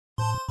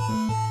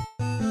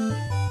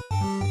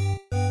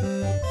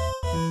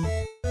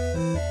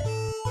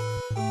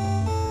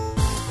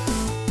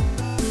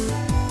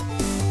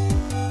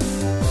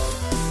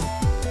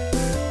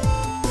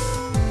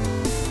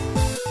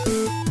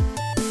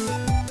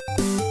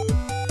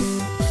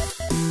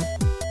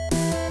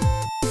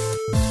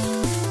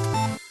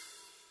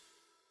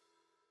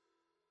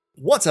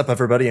What's up,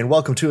 everybody, and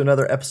welcome to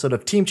another episode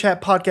of Team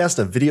Chat Podcast,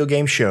 a video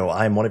game show.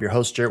 I am one of your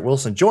hosts, Jarrett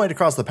Wilson, joined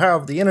across the power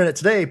of the internet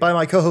today by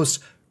my co-host,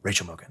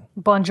 Rachel Mogan.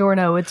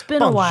 Buongiorno. It's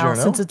been a while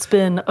since it's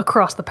been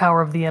across the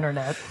power of the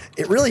internet.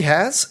 It really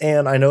has,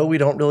 and I know we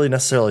don't really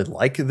necessarily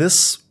like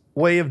this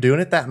way of doing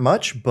it that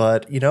much,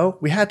 but, you know,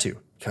 we had to.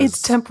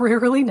 It's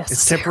temporarily necessary.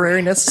 It's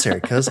temporarily necessary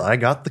because I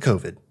got the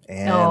COVID.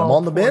 And I'm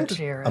on the mend.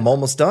 Jared. I'm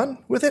almost done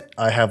with it.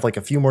 I have like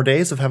a few more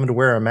days of having to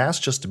wear a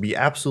mask just to be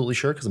absolutely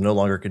sure because I'm no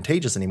longer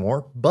contagious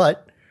anymore.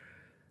 But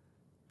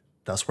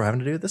that's what we're having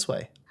to do it this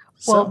way.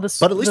 Well,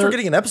 but at least we're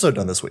getting an episode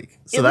done this week.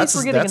 So that's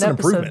an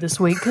improvement this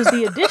week because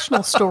the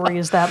additional story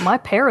is that my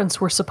parents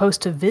were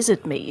supposed to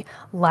visit me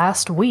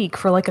last week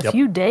for like a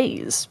few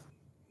days.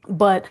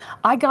 But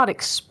I got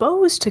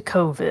exposed to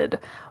COVID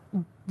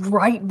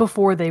right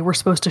before they were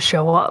supposed to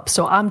show up.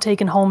 So I'm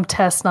taking home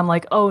tests and I'm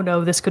like, oh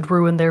no, this could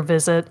ruin their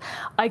visit.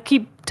 I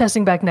keep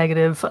testing back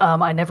negative.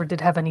 I never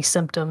did have any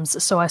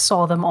symptoms. So I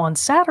saw them on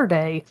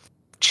Saturday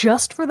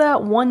just for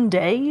that one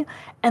day.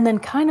 And then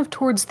kind of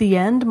towards the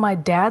end, my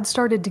dad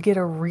started to get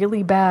a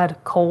really bad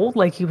cold,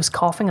 like he was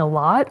coughing a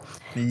lot.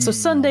 So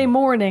Sunday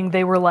morning,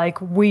 they were like,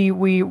 we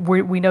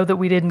know that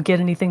we didn't get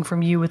anything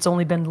from you. It's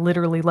only been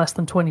literally less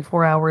than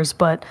 24 hours.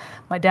 But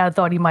my dad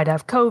thought he might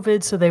have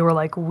COVID, so they were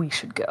like, we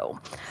should go.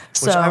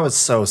 Which I was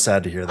so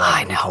sad to hear that.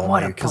 I know,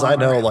 what a bummer. Because I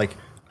know,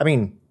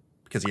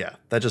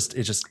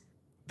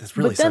 this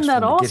really but then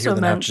that also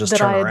meant that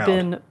I had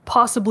been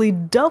possibly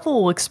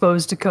double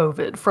exposed to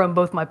COVID from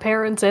both my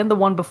parents and the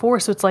one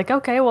before. So it's like,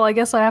 okay, well, I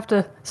guess I have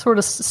to sort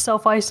of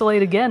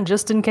self-isolate again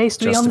just in case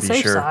to be on the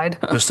safe side.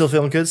 You're still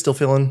feeling good? Still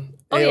feeling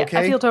A-okay?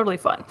 I feel totally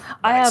fine. Nice.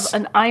 I have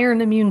an iron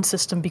immune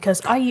system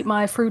because I eat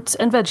my fruits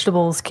and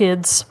vegetables,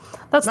 kids.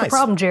 That's the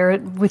problem,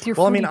 Jarrett, with your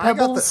Fruity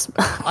Pebbles.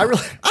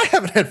 I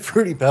haven't had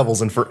Fruity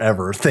Pebbles in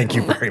forever. Thank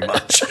you very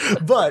much.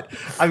 But,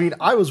 I mean,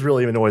 I was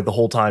really annoyed the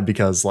whole time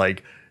because,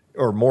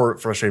 or more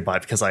frustrated by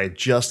it because I had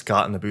just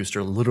gotten the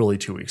booster literally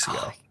 2 weeks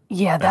ago.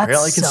 Yeah, that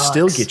sucks. Can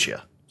still get you.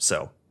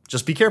 So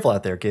just be careful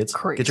out there, kids.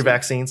 Crazy. Get your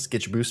vaccines,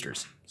 get your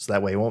boosters. So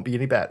that way it won't be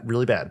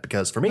really bad.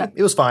 Because for me,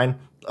 it was fine,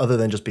 other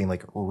than just being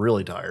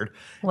really tired.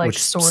 Like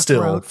sore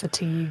throat,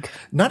 fatigue.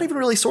 Not even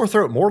really sore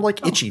throat, more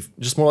like itchy.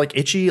 Just more like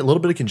itchy, a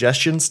little bit of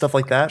congestion, stuff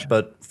like that.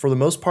 But for the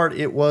most part,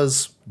 it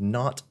was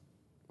not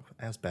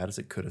as bad as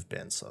it could have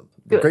been. So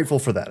I'm grateful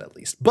for that at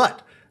least.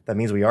 But that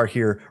means we are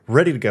here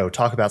ready to go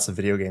talk about some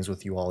video games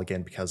with you all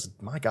again because,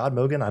 my God,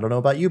 Mogan, I don't know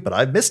about you, but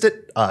I've missed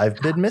it. I've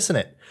been missing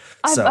it.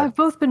 I've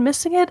both been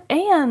missing it,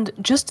 and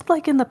just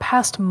like in the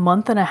past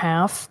month and a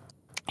half,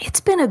 it's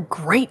been a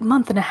great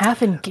month and a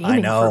half in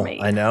gaming for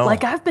me. I know.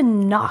 Like, I've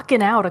been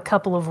knocking out a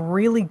couple of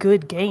really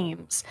good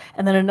games,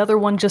 and then another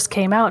one just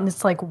came out, and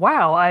it's like,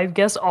 wow, I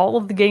guess all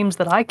of the games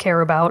that I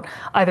care about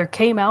either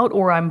came out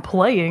or I'm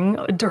playing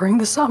during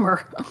the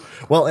summer.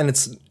 Well, and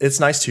it's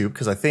nice, too,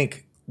 because I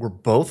think we're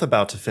both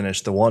about to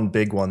finish the one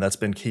big one that's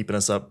been keeping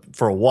us up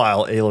for a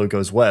while, Aloy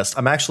Goes West.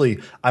 I'm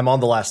on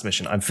the last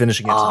mission. I'm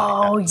finishing it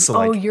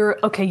tonight.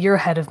 You're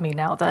ahead of me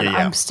now then. Yeah.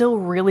 I'm still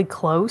really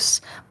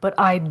close, but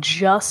I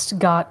just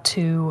got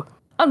to,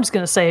 I'm just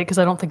going to say it because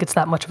I don't think it's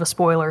that much of a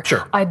spoiler.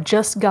 Sure. I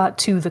just got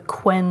to the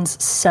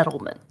Quen's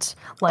settlement,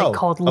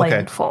 called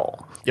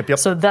Landfall. Yep.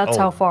 So that's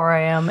how far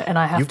I am, and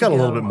I have to You've got a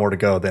little bit more to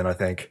go then, I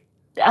think.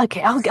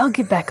 Okay, I'll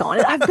get back on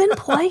it. I've been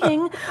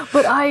playing,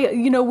 but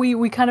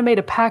we kind of made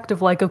a pact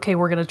of okay,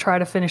 we're going to try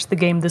to finish the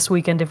game this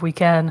weekend if we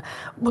can.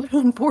 But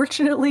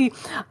unfortunately,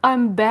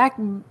 I'm back.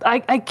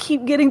 I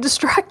keep getting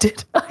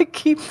distracted. I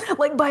keep,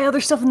 by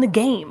other stuff in the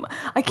game.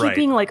 I keep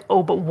being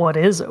oh, but what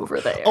is over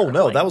there? Oh,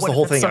 no, that was the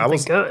whole thing.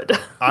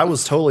 I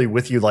was totally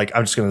with you.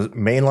 I'm just going to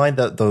mainline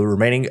the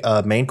remaining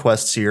main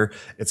quests here.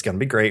 It's going to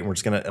be great. I'm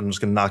just going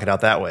to knock it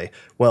out that way.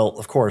 Well,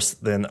 of course,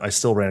 then I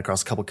still ran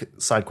across a couple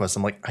side quests.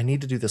 I'm like, I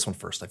need to do this one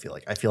first. I feel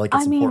like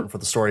it's important for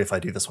the story if I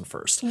do this one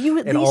first. You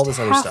at least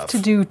have to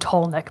do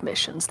tall neck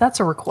missions. That's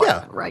a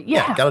requirement, right?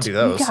 Yeah, got to do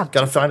those. Got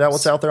to find out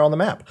what's out there on the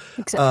map.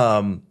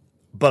 Exactly.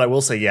 But I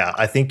will say,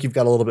 I think you've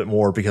got a little bit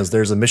more because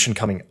there's a mission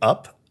coming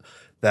up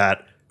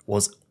that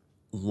was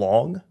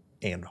long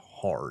and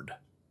hard.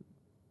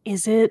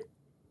 Is it?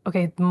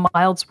 Okay,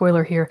 mild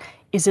spoiler here.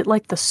 Is it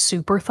like the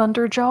Super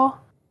Thunderjaw?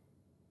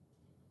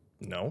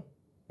 No.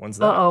 When's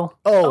that?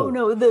 Oh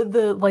no,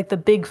 the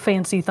big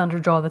fancy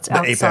Thunderjaw that's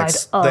outside.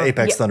 The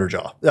Apex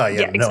Thunderjaw. Oh yeah,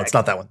 exactly. No, it's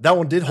not that one. That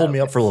one did hold me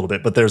up for a little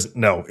bit, but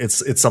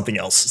it's something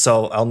else.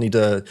 So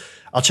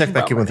I'll check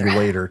back in with you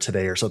later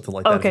today or something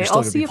like that. Okay,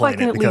 I'll see if I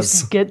can at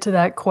least get to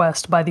that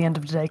quest by the end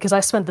of today because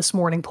I spent this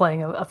morning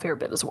playing a fair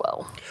bit as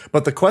well.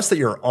 But the quest that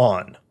you're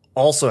on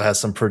also has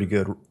some pretty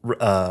good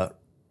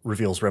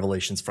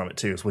revelations from it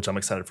too, which I'm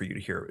excited for you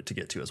to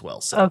get to as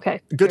well. So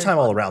good time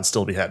all around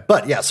still to be had.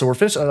 But yeah, so we're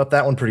finishing up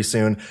that one pretty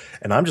soon,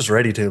 and I'm just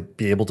ready to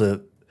be able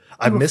to.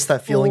 I miss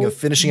that feeling of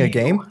finishing a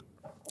game.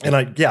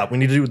 And we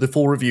need to do the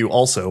full review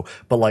also,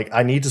 but like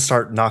I need to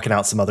start knocking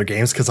out some other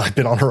games because I've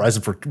been on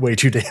Horizon for way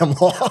too damn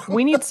long.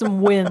 We need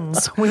some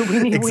wins. We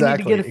need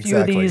to get a few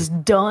of these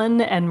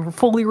done and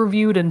fully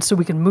reviewed, and so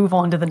we can move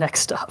on to the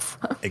next stuff.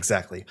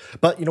 Exactly.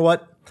 But you know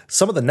what?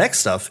 Some of the next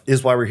stuff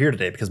is why we're here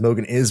today, because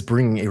Mogan is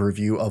bringing a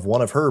review of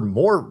one of her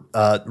more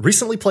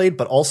recently played,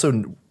 but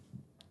also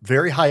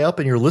very high up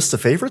in your list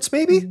of favorites,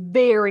 maybe?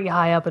 Very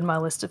high up in my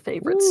list of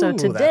favorites. Ooh, so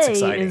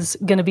today is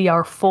going to be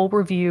our full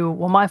review,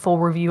 my full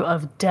review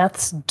of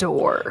Death's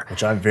Door.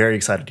 Which I'm very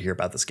excited to hear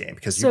about this game,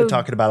 because you've been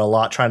talking about it a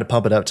lot, trying to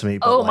pump it up to me.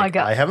 But my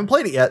God. I haven't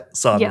played it yet,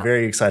 so I'm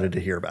very excited to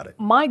hear about it.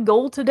 My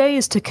goal today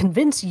is to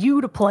convince you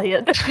to play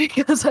it,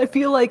 because I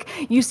feel like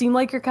you seem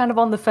like you're kind of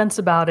on the fence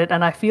about it,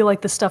 and I feel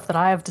like the stuff that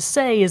I have to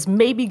say is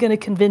maybe going to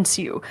convince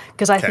you,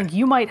 because I think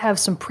you might have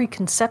some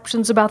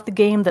preconceptions about the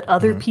game that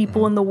other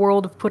people in the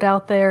world have put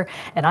out there,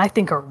 and I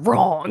think are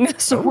wrong.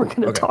 So we're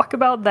going to talk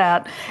about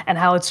that and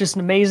how it's just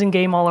an amazing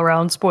game all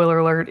around. Spoiler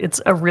alert,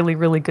 it's a really,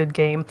 really good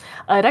game.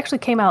 It actually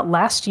came out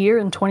last year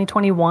in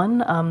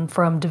 2021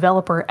 from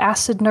developer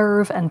Acid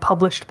Nerve and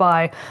published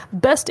by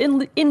best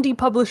indie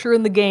publisher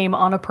in the game,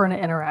 Annapurna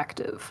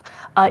Interactive.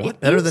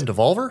 Better than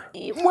Devolver?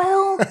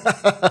 Well...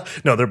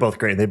 No, they're both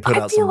great. They put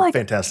out some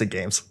fantastic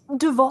games.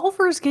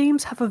 Devolver's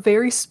games have a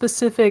very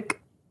specific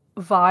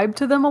vibe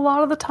to them a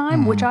lot of the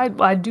time, which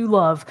I do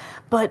love.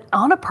 But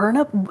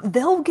Annapurna,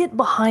 they'll get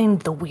behind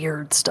the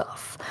weird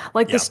stuff.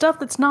 Like the stuff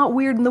that's not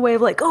weird in the way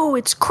of like, oh,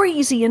 it's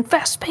crazy and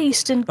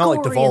fast-paced and gory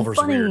like Devolver's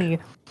and funny. Weird.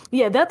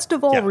 Yeah, that's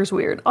Devolver's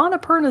weird.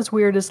 Annapurna's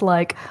weird is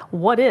like,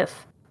 what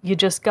if you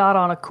just got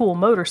on a cool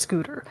motor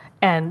scooter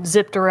and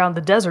zipped around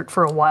the desert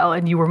for a while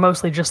and you were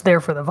mostly just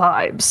there for the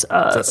vibes? Is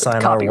that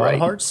Sayonara Wild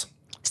Hearts?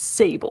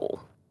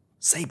 Sable,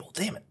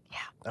 damn it.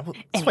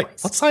 Anyways. Wait,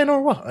 what's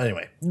Sayonara Wild?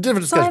 Anyway,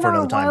 different discussion for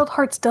another time. Wild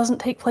Hearts doesn't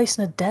take place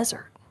in a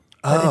desert.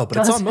 But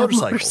it's on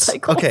motorcycles.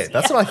 Okay,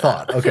 that's what I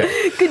thought.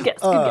 Okay. Good guess.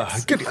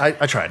 Good.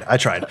 I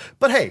tried.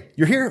 But hey,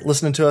 you're here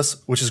listening to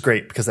us, which is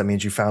great because that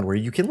means you found where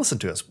you can listen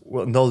to us.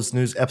 Those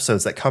news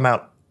episodes that come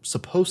out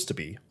supposed to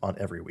be on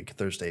every week,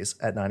 Thursdays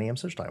at 9 a.m.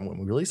 Central Time when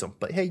we release them.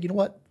 But hey, you know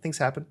what? Things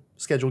happen.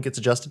 Schedule gets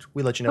adjusted.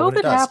 We let you know when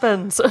it does. COVID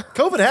happens.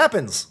 COVID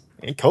happens.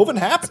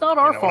 It's not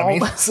our fault. I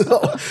mean?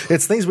 So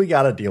it's things we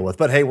got to deal with.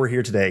 But hey, we're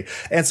here today.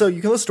 And so you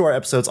can listen to our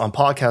episodes on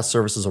podcast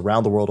services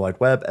around the World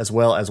Wide Web, as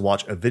well as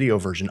watch a video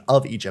version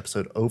of each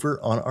episode over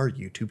on our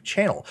YouTube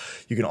channel.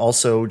 You can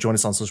also join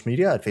us on social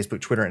media at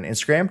Facebook, Twitter, and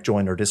Instagram.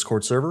 Join our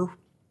Discord server.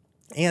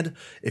 And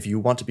if you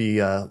want to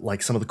be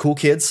like some of the cool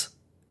kids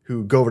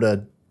who go over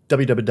to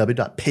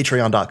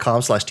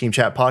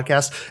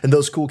www.patreon.com/teamchatpodcast. And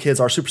those cool kids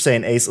are Super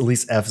Saiyan Ace,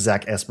 Elise F,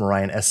 Zach S,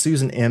 Marian S,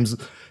 Susan M's,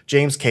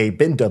 James K,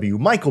 Ben W,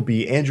 Michael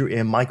B, Andrew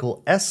M,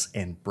 Michael S,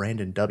 and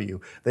Brandon W.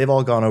 They've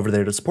all gone over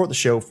there to support the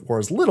show for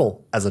as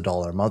little as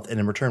 $1 a month. And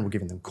in return, we're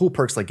giving them cool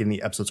perks like getting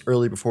the episodes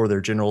early before their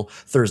general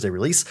Thursday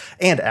release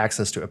and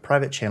access to a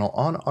private channel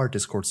on our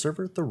Discord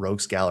server, the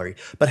Rogues Gallery.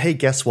 But hey,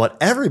 guess what?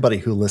 Everybody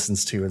who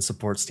listens to and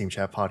supports Team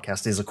Chat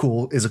Podcast is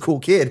a cool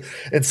kid.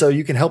 And so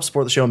you can help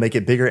support the show and make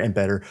it bigger and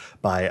better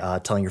by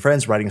telling your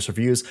friends, writing us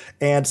reviews,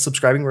 and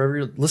subscribing wherever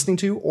you're listening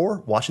to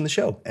or watching the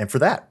show. And for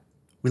that,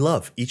 we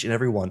love each and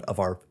every one of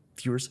our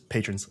viewers,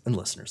 patrons, and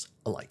listeners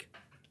alike.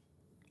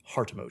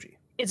 Heart emoji.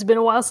 It's been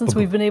a while since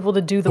we've been able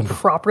to do the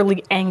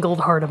properly angled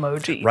heart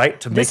emoji.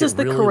 Right? To make it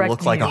really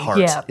look like a heart.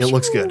 Yeah. It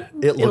looks good.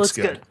 It looks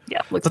good.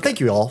 Yeah, looks good.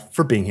 Thank you all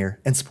for being here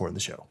and supporting the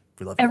show.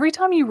 We love you. Every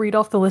time you read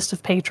off the list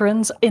of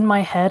patrons, in my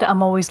head,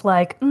 I'm always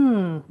like,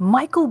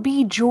 Michael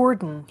B.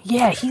 Jordan.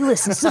 Yeah, he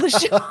listens to the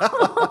show.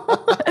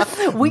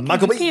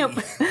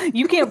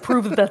 You can't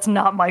prove that that's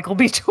not Michael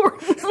B.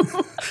 Jordan.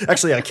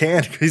 Actually, I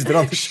can. He's been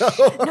on the show.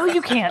 No,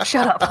 you can't.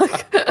 Shut up.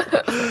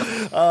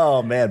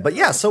 Oh, man. But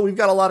yeah, so we've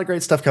got a lot of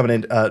great stuff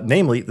coming in,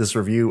 namely this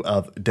review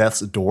of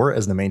Death's Door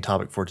as the main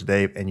topic for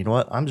today. And you know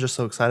what? I'm just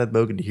so excited,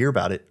 Mogan, to hear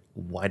about it.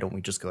 Why don't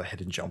we just go ahead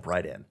and jump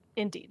right in?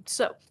 Indeed.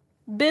 So,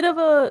 bit of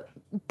a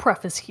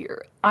preface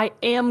here. I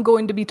am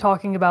going to be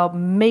talking about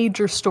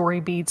major story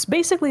beats.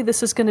 Basically,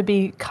 this is going to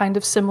be kind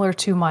of similar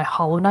to my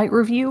Hollow Knight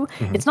review.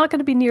 It's not going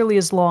to be nearly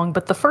as long,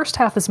 but the first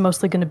half is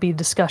mostly going to be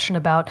discussion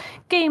about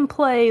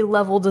gameplay,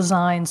 level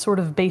design, sort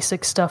of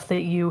basic stuff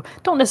that you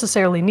don't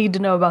necessarily need to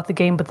know about the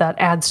game, but that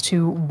adds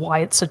to why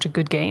it's such a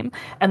good game.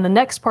 And the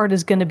next part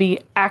is going to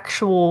be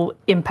actual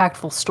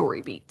impactful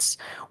story beats,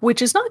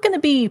 which is not going to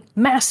be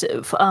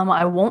massive.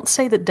 I won't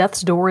say that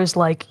Death's Door is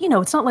like,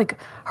 it's not like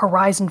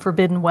Horizon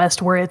Forbidden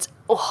West where it's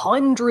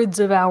hundreds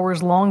of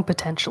hours long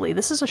potentially.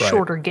 This is a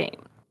shorter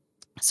game.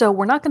 So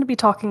we're not going to be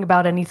talking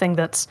about anything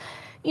that's,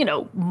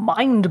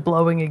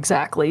 mind-blowing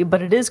exactly,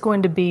 but it is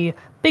going to be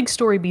big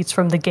story beats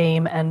from the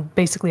game, and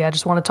basically I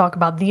just want to talk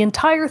about the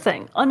entire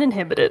thing,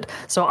 uninhibited.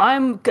 So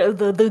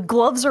the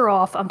gloves are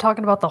off. I'm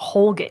talking about the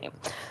whole game.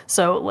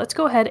 So let's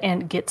go ahead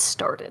and get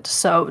started.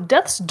 So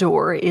Death's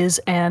Door is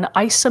an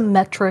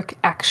isometric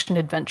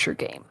action-adventure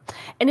game.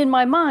 And in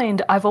my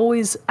mind, I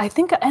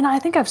think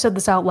I've said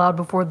this out loud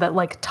before, that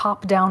like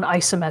top-down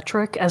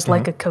isometric as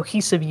like a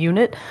cohesive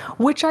unit,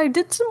 which I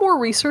did some more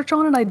research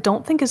on and I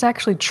don't think is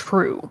actually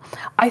true.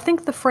 I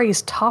think the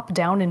phrase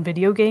top-down in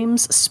video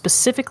games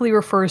specifically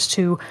refers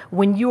to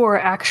when you are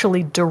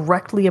actually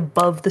directly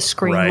above the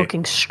screen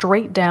looking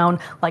straight down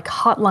like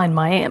Hotline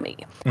Miami.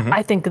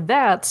 I think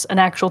that's an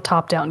actual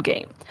top-down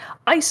game.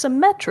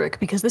 Isometric,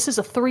 because this is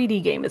a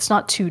 3D game, it's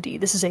not 2D,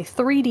 this is a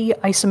 3D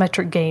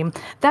isometric game,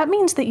 that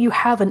means that you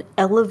have an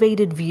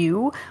elevated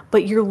view,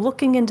 but you're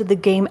looking into the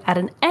game at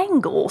an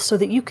angle so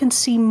that you can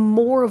see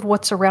more of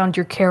what's around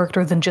your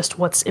character than just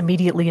what's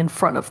immediately in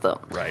front of them.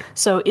 Right.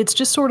 So it's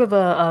just sort of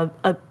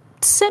a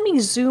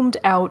semi-zoomed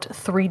out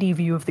 3D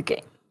view of the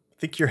game.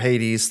 Think your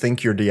Hades,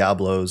 think your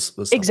Diablos.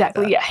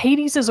 Exactly, yeah.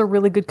 Hades is a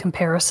really good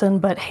comparison,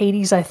 but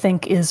Hades, I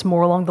think, is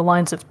more along the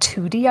lines of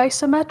 2D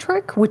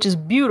isometric, which is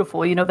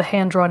beautiful, you know, the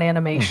hand-drawn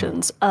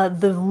animations.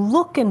 The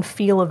look and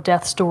feel of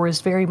Death's Door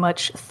is very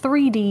much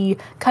 3D,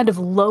 kind of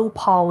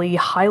low-poly,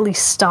 highly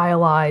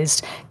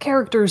stylized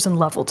characters and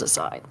level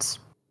designs.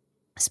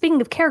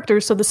 Speaking of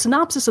characters, so the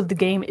synopsis of the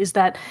game is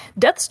that in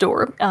Death's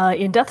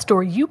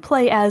Door, you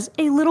play as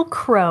a little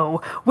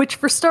crow, which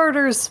for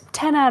starters,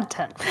 10 out of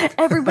 10.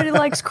 Everybody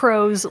likes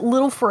crows,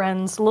 little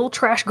friends, little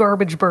trash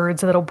garbage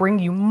birds that'll bring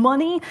you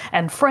money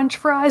and french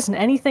fries and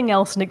anything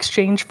else in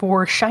exchange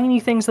for shiny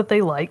things that they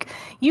like.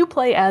 You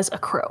play as a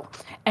crow,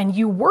 and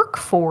you work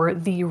for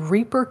the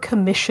Reaper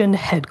Commission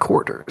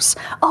headquarters.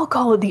 I'll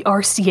call it the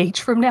RCH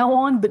from now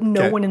on, but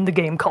no one in the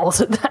game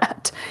calls it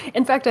that.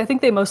 In fact, I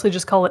think they mostly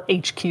just call it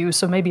HQ,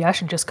 so maybe I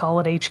should just call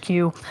it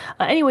HQ.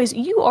 Anyways,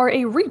 you are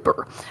a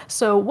Reaper.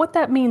 So what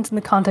that means in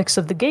the context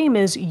of the game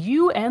is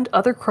you and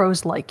other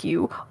crows like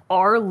you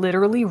are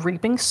literally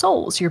reaping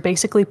souls. You're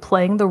basically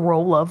playing the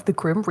role of the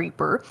Grim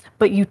Reaper,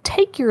 but you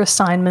take your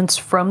assignments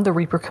from the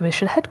Reaper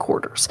Commission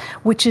headquarters,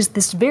 which is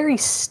this very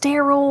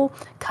sterile,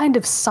 kind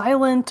of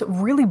silent,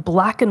 really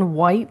black and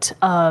white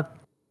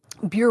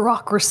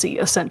bureaucracy,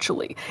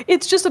 essentially.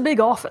 It's just a big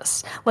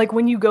office. Like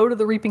when you go to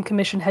the Reaping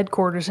Commission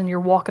headquarters and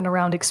you're walking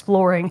around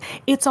exploring,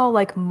 it's all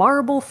like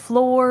marble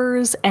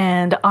floors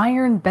and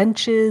iron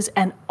benches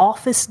and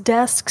office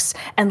desks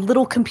and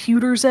little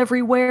computers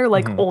everywhere,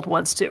 like old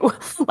ones too.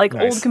 Like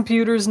old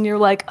computers, and you're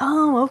like,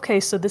 oh, okay,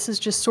 so this is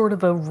just sort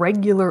of a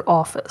regular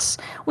office,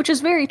 which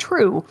is very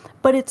true,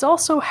 but it's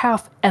also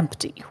half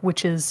empty,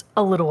 which is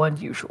a little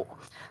unusual.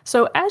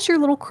 So as your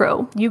little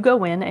crow, you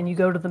go in and you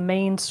go to the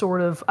main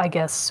sort of, I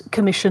guess,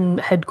 commission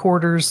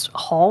headquarters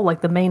hall,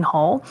 like the main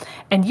hall,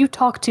 and you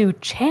talk to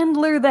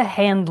Chandler the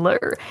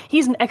Handler.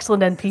 He's an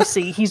excellent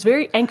NPC. He's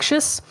very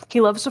anxious,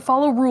 he loves to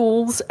follow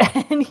rules,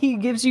 and he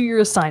gives you your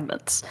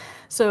assignments.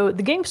 So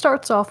the game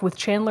starts off with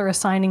Chandler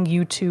assigning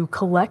you to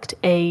collect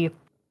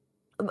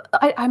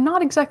I'm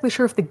not exactly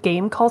sure if the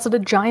game calls it a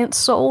giant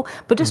soul,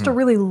 but just a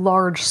really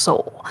large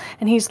soul.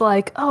 And he's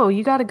like, oh,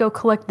 you got to go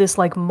collect this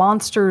like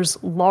monster's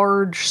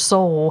large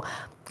soul.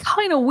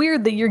 Kind of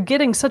weird that you're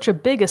getting such a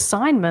big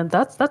assignment.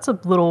 That's a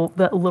little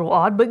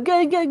odd, but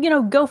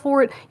go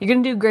for it. You're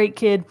gonna do great,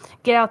 kid.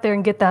 Get out there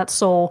and get that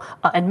soul,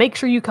 and make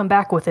sure you come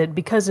back with it,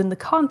 because in the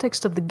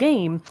context of the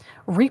game,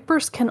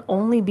 Reapers can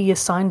only be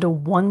assigned to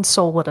one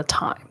soul at a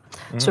time.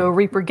 So a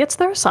Reaper gets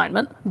their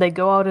assignment, they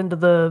go out into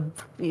the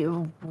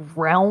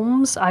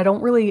realms. I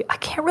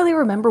can't really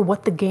remember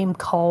what the game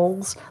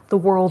calls the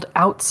world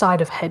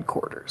outside of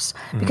headquarters.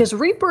 Because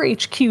Reaper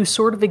HQ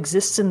sort of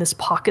exists in this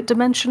pocket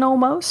dimension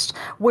almost,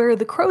 where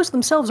the crows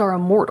themselves are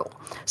immortal.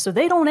 So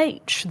they don't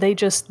age. They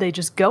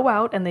just go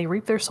out and they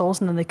reap their souls,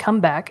 and then they come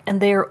back, and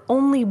they are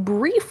only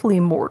briefly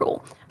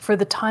mortal for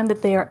the time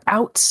that they are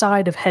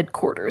outside of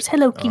headquarters.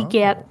 Hello, kitty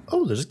cat.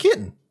 Oh, there's a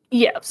kitten.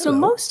 Yeah, so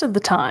most of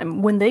the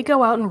time, when they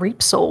go out and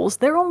reap souls,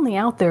 they're only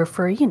out there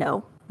for,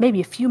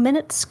 maybe a few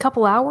minutes,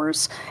 couple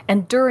hours,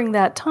 and during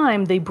that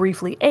time, they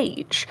briefly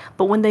age.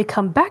 But when they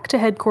come back to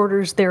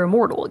headquarters, they're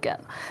immortal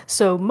again.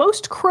 So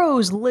most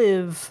crows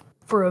live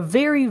for a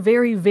very,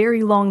 very,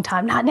 very long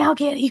time. Not now,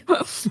 kitty.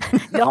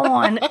 Go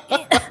on.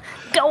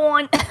 Go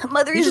on.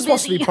 Mother is busy. He just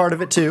wants to be part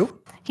of it, too.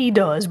 He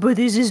does, but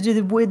this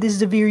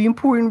is a very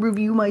important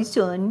review, my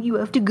son. You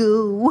have to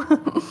go.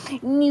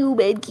 New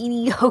bad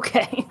kitty.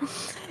 Okay.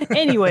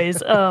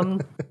 Anyways,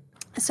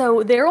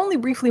 so they're only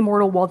briefly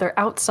mortal while they're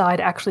outside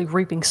actually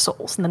reaping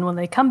souls. And then when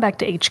they come back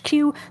to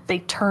HQ, they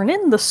turn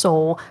in the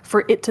soul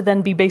for it to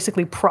then be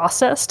basically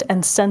processed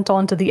and sent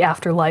on to the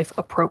afterlife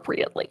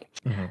appropriately.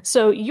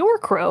 So your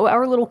crow,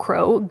 our little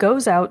crow,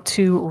 goes out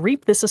to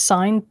reap this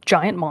assigned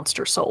giant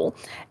monster soul.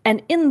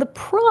 And in the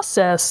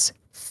process,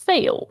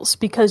 fails,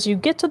 because you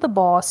get to the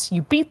boss,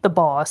 you beat the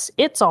boss,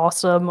 it's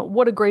awesome,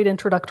 what a great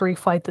introductory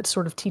fight that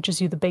sort of teaches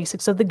you the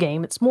basics of the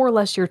game. It's more or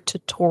less your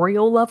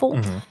tutorial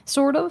level,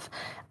 sort of.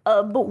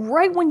 But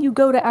right when you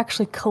go to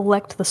actually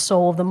collect the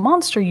soul of the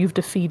monster you've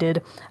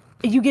defeated,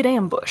 You get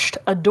ambushed.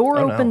 A door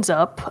Oh, no. opens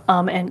up,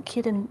 and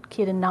Kitten,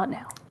 not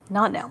now.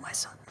 Not now, my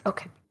son.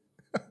 Okay.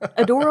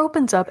 A door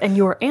opens up, and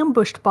you're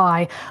ambushed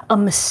by a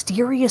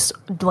mysterious,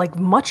 like,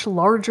 much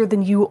larger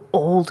than you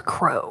old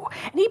crow.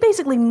 And he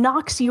basically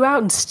knocks you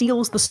out and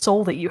steals the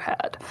soul that you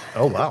had.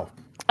 Oh, wow.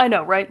 I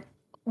know, right?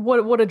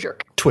 What a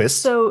jerk.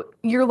 Twist. So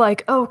you're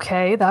like,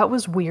 okay, that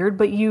was weird,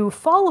 but you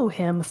follow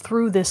him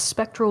through this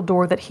spectral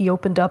door that he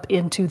opened up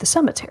into the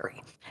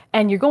cemetery.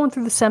 And you're going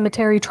through the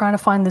cemetery trying to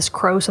find this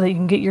crow so that you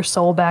can get your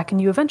soul back,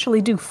 and you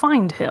eventually do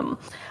find him.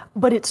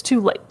 But it's too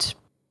late.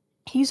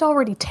 He's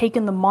already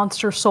taken the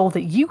monster soul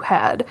that you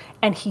had,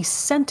 and he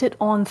sent it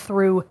on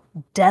through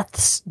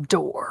Death's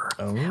Door,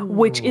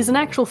 which is an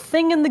actual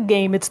thing in the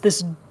game. It's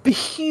this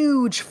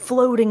huge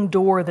floating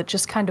door that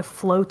just kind of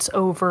floats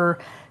over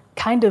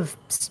kind of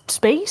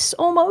space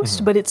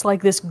almost, but it's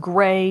like this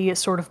gray,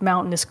 sort of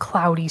mountainous,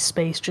 cloudy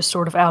space just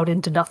sort of out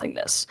into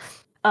nothingness.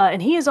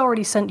 And he has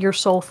already sent your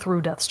soul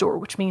through Death's Door,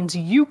 which means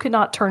you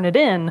cannot turn it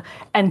in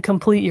and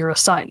complete your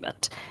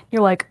assignment.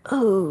 You're like,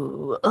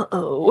 oh,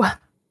 uh-oh.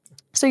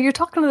 So you're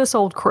talking to this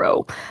old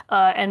crow,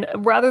 and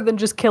rather than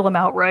just kill him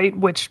outright,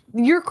 which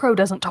your crow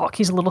doesn't talk,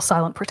 he's a little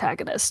silent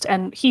protagonist,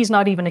 and he's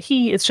not even a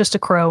he, it's just a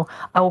crow.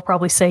 I will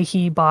probably say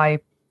he by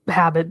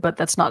habit, but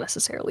that's not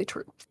necessarily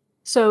true.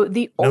 So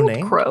the old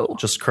name? crow...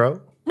 Just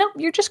crow? No,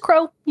 you're just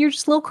crow. You're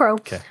just little crow.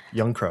 Okay,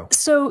 young crow.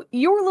 So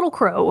your little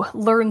crow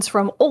learns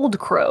from old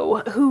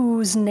crow,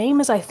 whose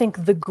name is, I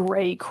think, the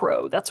gray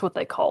crow. That's what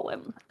they call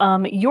him.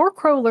 Your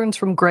crow learns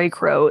from gray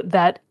crow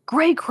that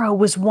gray crow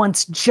was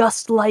once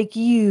just like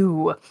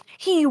you.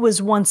 He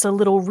was once a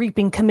little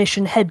Reaping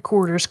Commission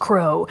headquarters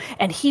crow,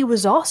 and he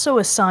was also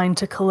assigned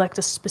to collect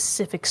a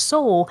specific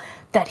soul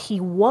that he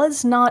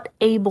was not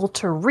able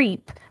to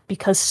reap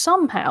because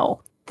somehow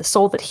the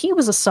soul that he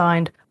was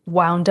assigned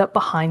wound up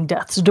behind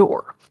Death's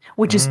Door,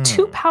 which is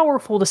too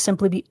powerful to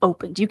simply be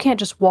opened. You can't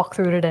just walk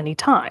through it at any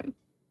time.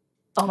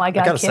 Oh my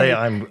God! I gotta say,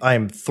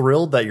 I'm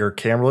thrilled that your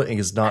camera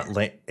is not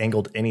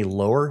angled any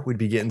lower. We'd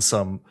be getting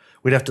some.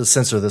 We'd have to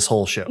censor this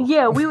whole show.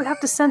 Yeah, we would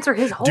have to censor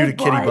his whole due to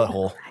kitty butt.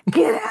 butthole.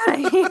 Get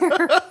out of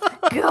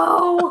here!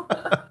 Go!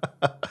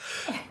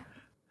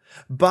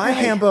 Bye,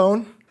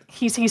 Hambone.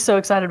 He's so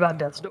excited about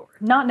Death's Door.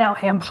 Not now,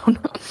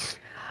 Hambone.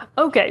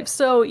 Okay,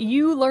 so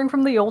you learn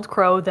from the old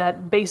crow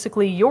that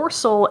basically your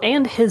soul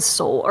and his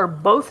soul are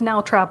both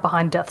now trapped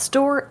behind Death's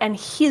Door, and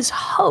his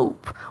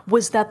hope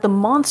was that the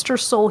monster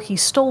soul he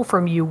stole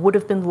from you would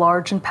have been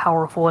large and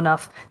powerful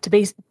enough to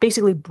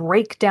basically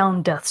break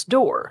down Death's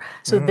Door,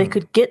 so that they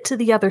could get to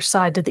the other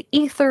side, to the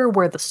ether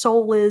where the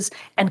soul is,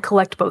 and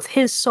collect both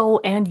his soul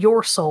and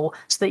your soul,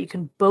 so that you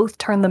can both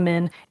turn them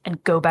in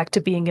and go back to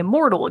being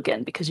immortal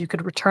again, because you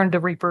could return to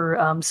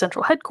Reaper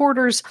Central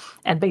Headquarters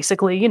and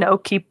basically,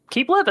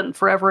 keep living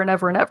forever and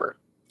ever and ever.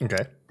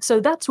 Okay. So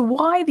that's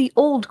why the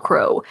old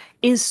crow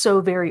is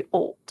so very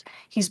old.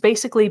 He's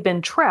basically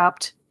been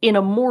trapped in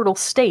a mortal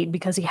state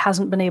because he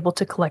hasn't been able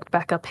to collect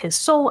back up his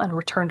soul and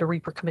return to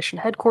Reaper Commission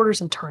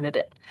headquarters and turn it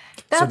in.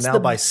 That's so now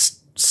by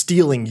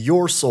stealing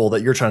your soul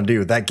that you're trying to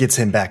do, that gets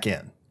him back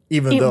in.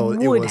 Even though it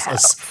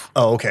was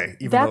okay.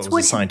 Even though it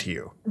was assigned to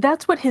you.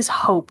 That's what his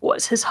hope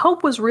was. His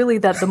hope was really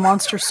that the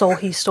monster soul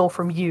he stole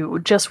from you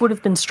just would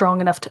have been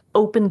strong enough to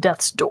open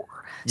Death's Door.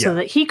 So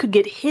that he could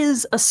get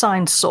his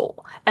assigned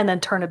soul and then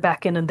turn it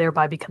back in and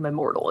thereby become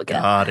immortal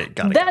again. Got it.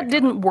 That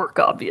didn't work,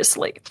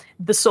 obviously.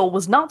 The soul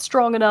was not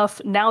strong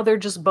enough. Now they're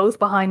just both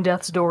behind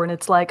Death's Door, and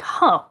it's like,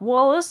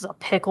 well, this is a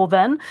pickle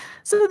then.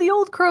 So the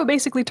old crow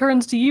basically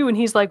turns to you, and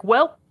he's like,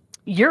 well,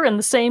 you're in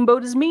the same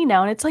boat as me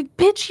now. And it's like,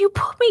 bitch, you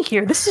put me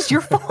here. This is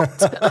your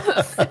fault.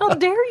 How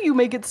dare you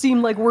make it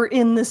seem like we're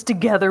in this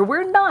together?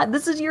 We're not.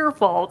 This is your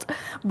fault.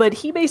 But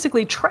he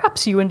basically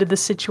traps you into the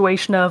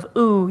situation of,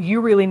 ooh, you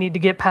really need to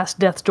get past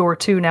Death's Door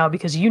too now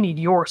because you need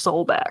your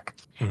soul back.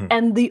 Mm-hmm.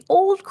 And the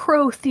old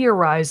crow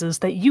theorizes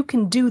that you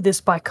can do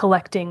this by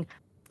collecting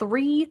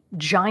 3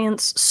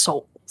 giants'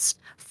 souls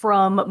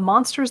from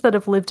monsters that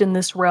have lived in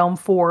this realm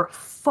for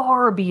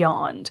far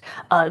beyond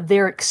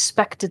their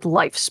expected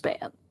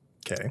lifespan.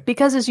 Okay.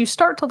 Because as you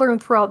start to learn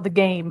throughout the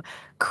game,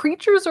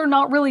 creatures are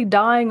not really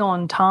dying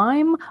on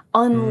time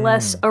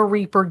unless a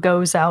Reaper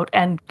goes out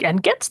and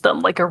gets them.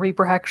 Like a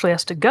Reaper actually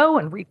has to go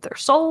and reap their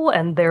soul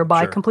and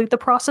thereby complete the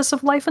process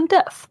of life and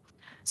death.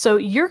 So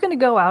you're going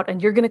to go out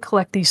and you're going to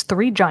collect these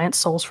 3 giant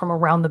souls from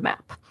around the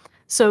map.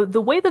 So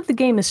the way that the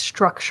game is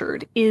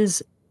structured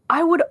is,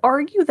 I would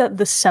argue that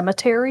the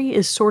cemetery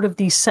is sort of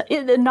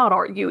not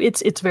argue,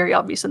 it's very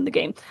obvious in the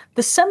game.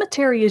 The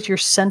cemetery is your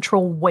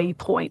central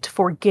waypoint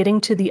for getting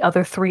to the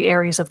other 3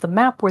 areas of the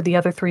map where the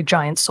other 3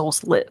 giant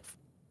souls live.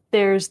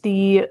 There's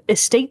the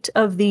estate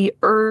of the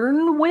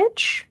Urn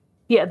Witch.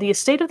 Yeah, the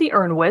estate of the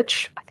Urn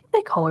Witch. I think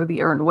they call her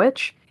the Urn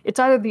Witch. It's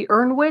either the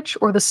Urn Witch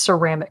or the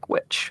Ceramic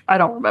Witch. I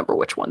don't remember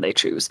which one they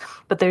choose.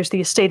 But there's the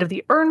estate of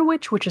the Urn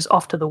Witch, which is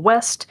off to the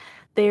west.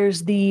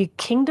 There's the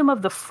Kingdom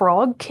of the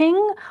Frog King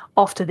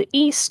off to the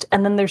east,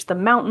 and then there's the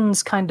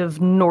mountains kind of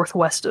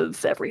northwest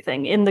of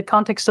everything. In the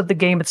context of the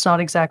game, it's not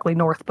exactly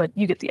north, but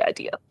you get the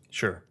idea.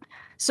 Sure.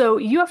 So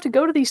you have to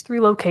go to these 3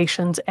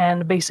 locations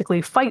and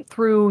basically fight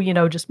through,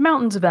 just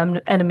mountains of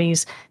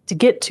enemies to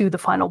get to the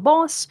final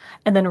boss,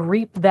 and then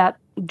reap that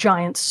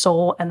giant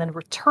soul, and then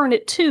return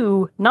it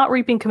to not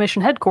Reaping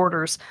Commission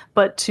headquarters,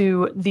 but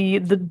to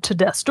to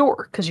Death's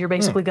Door, because you're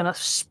basically going to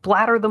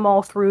splatter them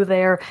all through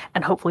there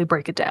and hopefully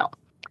break it down.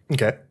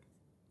 Okay.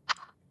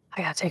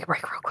 I gotta take a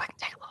break real quick.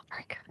 Take a little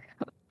break.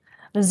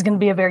 This is going to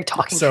be a very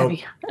talking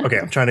heavy. Okay,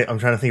 I'm trying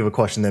to think of a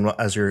question then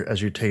as you're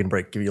taking a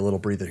break. Give you a little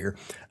breather here.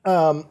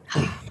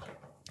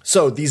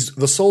 So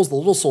the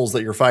little souls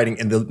that you're fighting,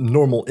 and the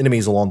normal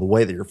enemies along the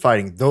way that you're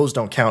fighting, those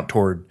don't count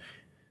toward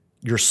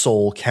your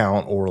soul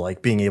count or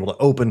like being able to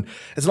open.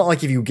 It's not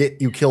like if you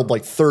killed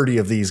like 30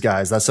 of these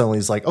guys, that suddenly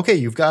is like, okay,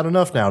 you've got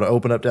enough now to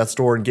open up Death's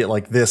Door and get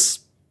like this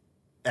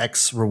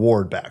X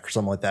reward back or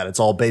something like that. It's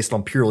all based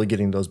on purely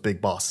getting those big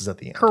bosses at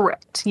the end.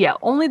 Correct. Yeah,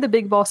 only the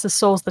big boss's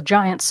souls, the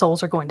giant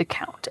souls, are going to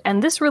count.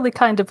 And this really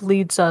kind of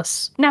leads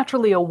us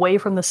naturally away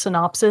from the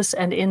synopsis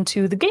and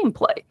into the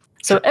gameplay.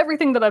 So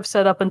everything that I've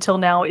set up until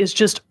now is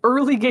just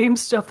early game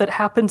stuff that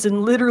happens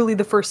in literally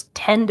the first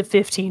 10 to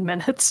 15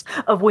 minutes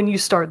of when you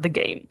start the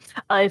game.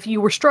 If you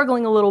were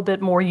struggling a little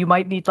bit more, you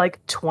might need like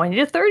 20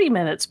 to 30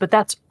 minutes, but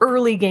that's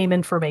early game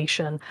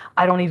information.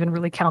 I don't even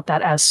really count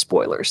that as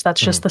spoilers.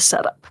 That's just the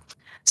setup.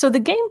 So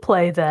the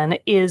gameplay then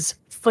is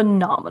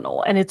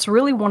phenomenal, and it's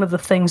really one of the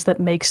things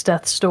that makes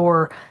Death's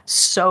Door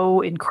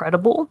so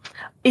incredible.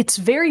 It's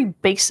very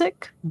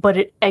basic, but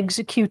it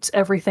executes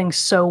everything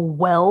so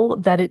well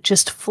that it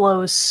just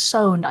flows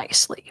so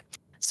nicely.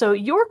 So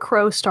your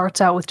crow starts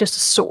out with just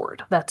a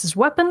sword. That's his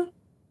weapon.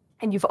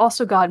 And you've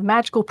also got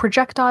magical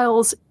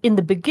projectiles in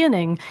the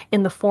beginning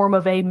in the form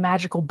of a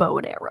magical bow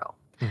and arrow.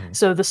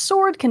 So the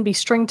sword can be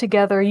stringed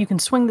together. You can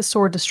swing the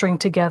sword to string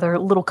together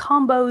little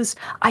combos.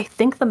 I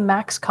think the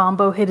max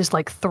combo hit is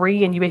like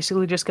 3, and you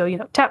basically just go,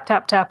 tap,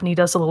 tap, tap, and he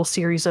does a little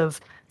series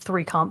of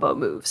 3 combo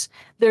moves.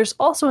 There's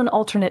also an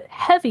alternate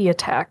heavy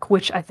attack,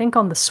 which I think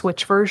on the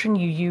Switch version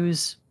you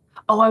use...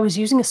 Oh, I was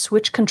using a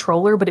Switch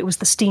controller, but it was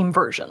the Steam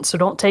version. So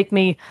don't take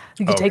me...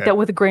 You can take that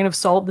with a grain of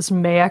salt. This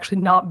may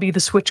actually not be the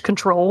Switch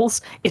controls.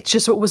 It's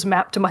just what was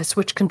mapped to my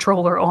Switch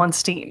controller on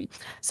Steam.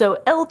 So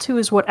L2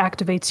 is what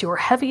activates your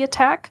heavy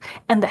attack,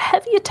 and the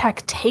heavy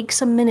attack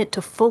takes a minute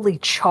to fully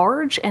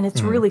charge, and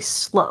it's really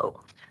slow.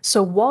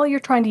 So while you're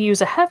trying to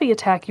use a heavy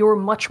attack, you're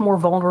much more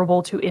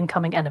vulnerable to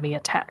incoming enemy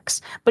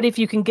attacks. But if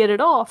you can get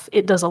it off,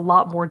 it does a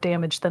lot more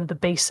damage than the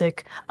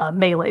basic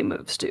melee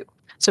moves do.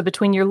 So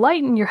between your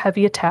light and your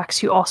heavy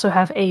attacks, you also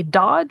have a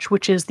dodge,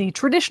 which is the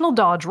traditional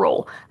dodge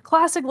roll.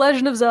 Classic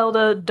Legend of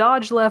Zelda,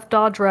 dodge left,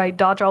 dodge right,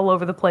 dodge all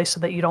over the place so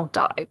that you don't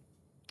die.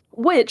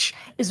 Which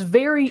is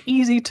very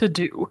easy to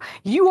do.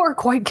 You are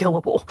quite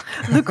killable.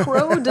 The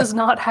crow does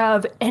not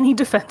have any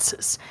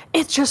defenses.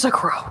 It's just a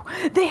crow.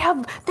 They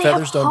have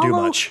feathers don't do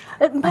much.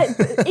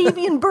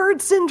 Avian bird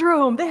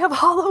syndrome. They have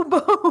hollow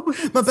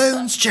bones. My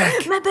bones,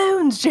 Jack. My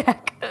bones,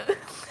 Jack.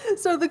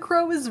 So the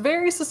crow is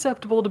very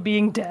susceptible to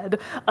being dead.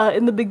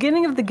 In the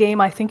beginning of the game,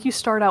 I think you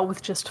start out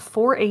with just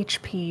 4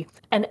 HP,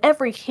 and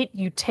every hit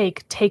you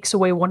take takes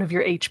away 1 of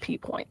your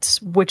HP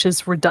points, which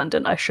is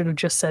redundant. I should have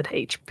just said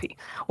HP,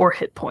 or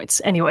hit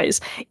points. Anyways,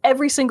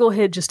 every single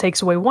hit just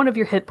takes away 1 of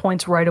your hit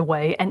points right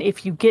away, and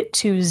if you get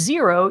to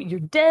 0, you're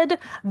dead.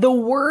 The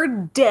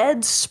word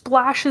dead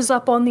splashes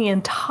up on the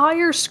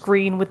entire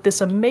screen with this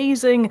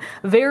amazing,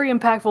 very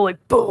impactful,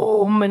 like,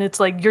 boom, and it's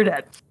like, you're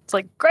dead. It's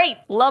like, great,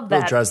 love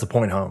that. It drives the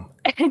point home.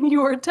 And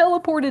you are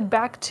teleported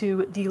back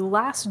to the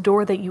last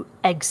door that you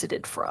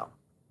exited from.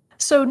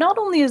 So not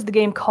only is the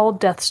game called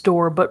Death's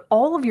Door, but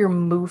all of your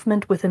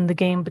movement within the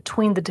game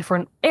between the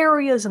different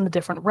areas and the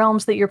different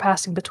realms that you're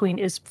passing between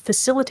is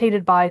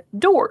facilitated by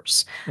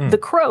doors. The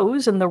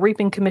crows and the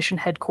Reaping Commission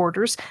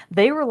headquarters,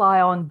 they rely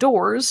on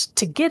doors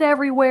to get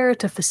everywhere,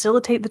 to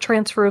facilitate the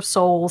transfer of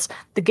souls.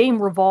 The game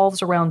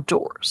revolves around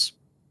doors.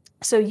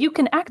 So you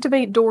can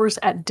activate doors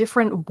at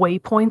different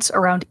waypoints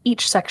around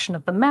each section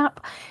of the map.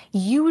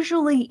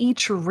 Usually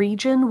each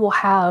region will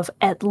have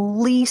at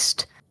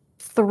least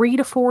 3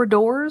 to 4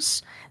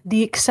 doors,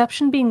 the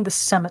exception being the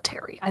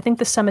cemetery. I think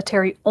the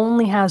cemetery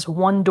only has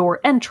 1 door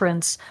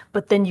entrance,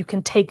 but then you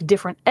can take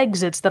different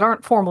exits that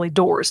aren't formally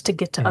doors to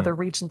get to other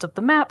regions of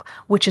the map,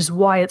 which is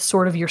why it's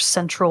sort of your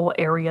central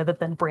area that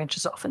then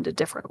branches off into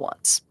different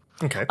ones.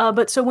 Okay.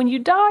 But so when you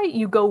die,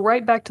 you go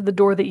right back to the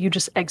door that you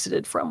just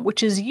exited from,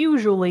 which is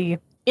usually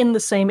in the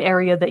same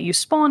area that you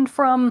spawned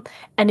from,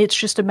 and it's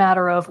just a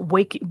matter of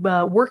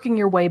working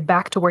your way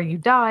back to where you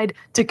died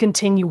to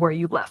continue where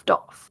you left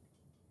off.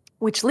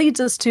 Which leads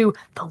us to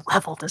the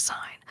level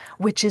design,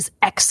 which is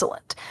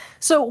excellent.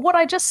 So what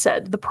I just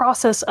said, the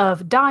process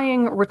of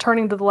dying,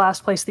 returning to the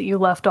last place that you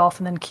left off,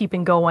 and then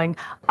keeping going,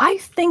 I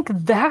think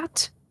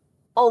that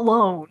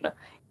alone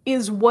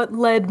is what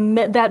led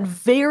that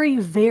very,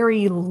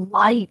 very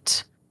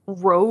light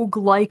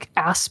roguelike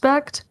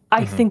aspect,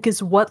 I think,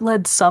 is what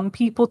led some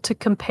people to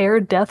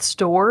compare Death's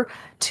Door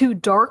to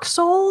Dark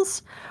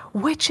Souls,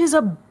 which is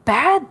a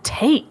bad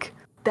take.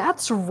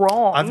 That's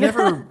wrong. I've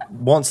never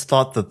once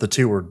thought that the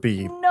two would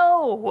be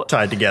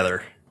tied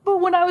together. But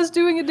when I was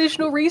doing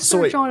additional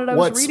research on it, I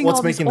was reading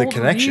all these old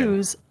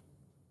reviews.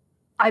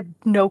 I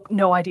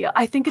no idea.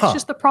 I think it's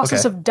just the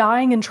process of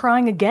dying and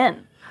trying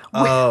again.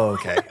 Oh,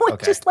 okay.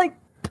 Just like,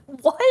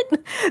 what?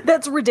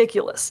 That's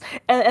ridiculous.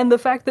 And the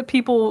fact that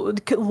people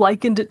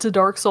likened it to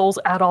Dark Souls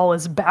at all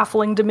is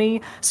baffling to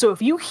me. So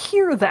if you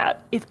hear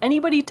that, if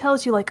anybody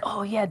tells you like,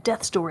 oh yeah,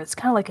 Death's Door, it's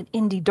kind of like an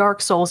indie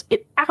Dark Souls,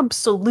 it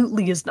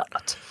absolutely is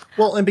not.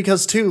 Well, and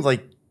because too,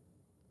 like,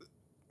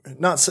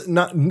 not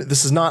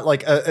this is not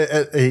like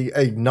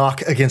a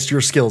knock against your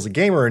skill as a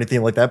gamer or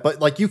anything like that, but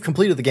like you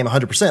completed the game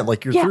 100%.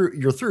 Like you're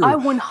through. I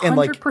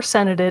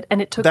 100%ed it,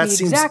 and it took me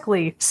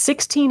exactly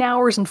 16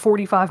 hours and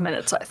 45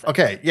 minutes, I think.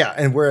 Okay, yeah,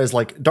 and whereas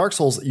like Dark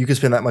Souls, you could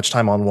spend that much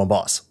time on one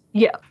boss.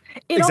 Yeah.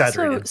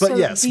 Exaggerated, but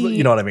yes,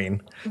 you know what I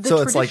mean. So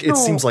it's like it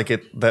seems like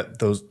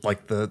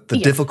the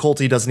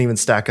difficulty doesn't even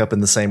stack up in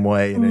the same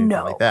way and anything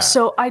like that.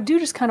 So I do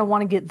just kind of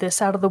want to get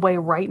this out of the way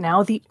right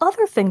now. The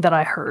other thing that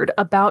I heard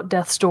about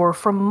Death's Door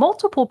from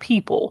multiple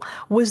people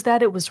was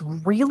that it was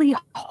really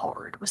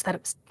hard, was that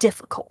it was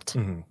difficult.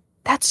 Mm-hmm.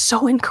 That's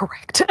so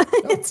incorrect.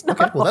 It's not.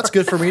 Okay, well, that's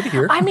good for me to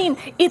hear. I mean,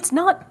 it's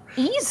not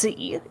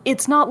easy.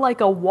 It's not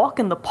like a walk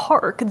in the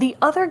park. The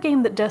other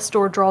game that Death's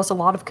Door draws a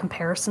lot of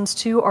comparisons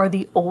to are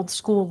the old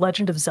school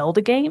Legend of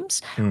Zelda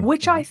games,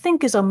 which I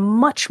think is a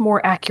much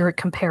more accurate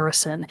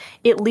comparison,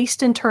 at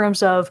least in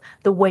terms of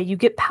the way you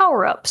get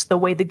power-ups, the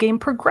way the game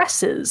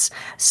progresses.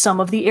 Some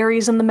of the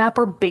areas in the map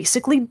are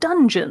basically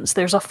dungeons.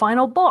 There's a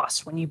final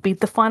boss. When you beat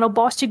the final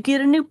boss, you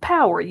get a new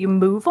power. You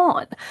move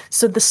on.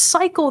 So the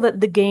cycle that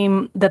the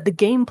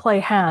gameplay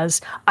has,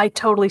 I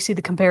totally see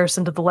the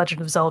comparison to The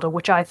Legend of Zelda,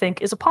 which I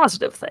think is a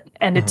positive thing,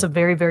 and it's a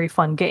very, very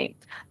fun game.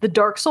 The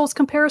Dark Souls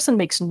comparison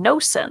makes no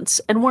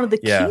sense, and one of the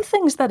key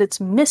things that it's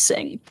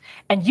missing,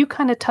 and you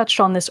kind of touched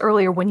on this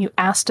earlier when you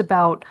asked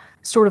about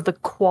sort of the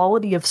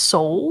quality of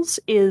souls,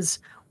 is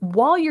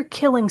while you're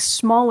killing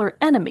smaller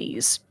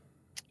enemies,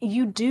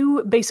 you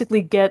do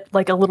basically get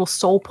like a little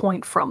soul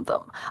point from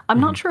them. I'm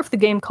not sure if the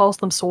game calls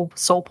them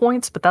soul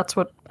points, but that's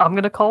what I'm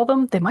going to call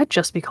them. They might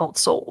just be called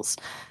souls.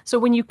 So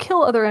when you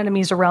kill other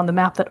enemies around the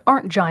map that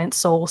aren't giant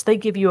souls, they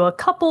give you a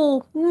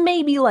couple,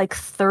 maybe like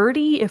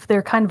 30. If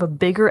they're kind of a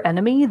bigger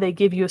enemy, they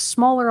give you a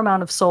smaller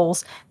amount of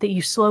souls that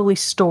you slowly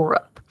store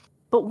up.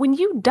 But when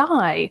you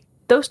die,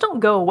 those don't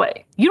go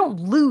away. You don't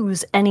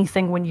lose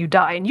anything when you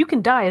die, and you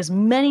can die as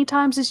many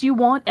times as you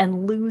want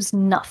and lose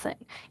nothing.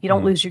 You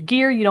don't lose your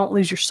gear, you don't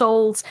lose your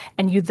souls,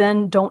 and you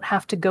then don't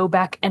have to go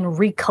back and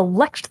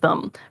recollect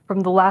them from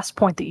the last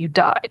point that you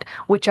died,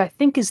 which I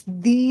think is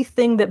the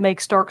thing that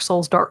makes Dark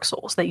Souls,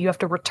 that you have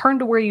to return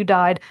to where you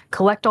died,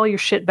 collect all your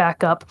shit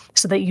back up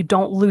so that you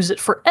don't lose it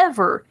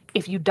forever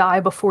if you die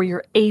before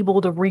you're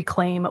able to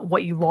reclaim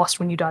what you lost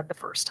when you died the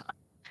first time.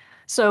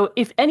 So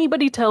if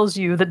anybody tells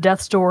you that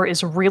Death's Door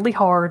is really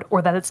hard or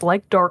that it's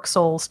like Dark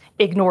Souls,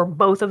 ignore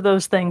both of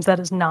those things. That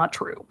is not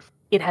true.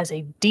 It has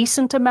a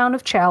decent amount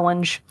of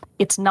challenge.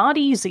 It's not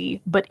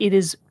easy, but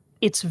it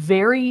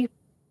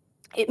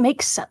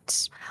makes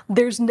sense.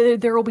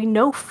 There will be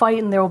no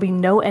fight and there will be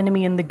no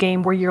enemy in the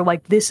game where you're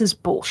like, this is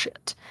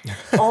bullshit.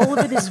 All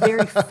of it is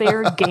very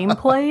fair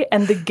gameplay,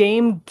 and the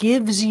game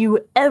gives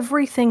you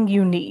everything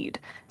you need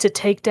to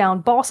take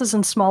down bosses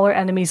and smaller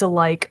enemies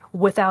alike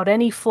without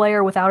any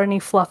flair, without any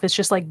fluff. It's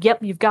just like,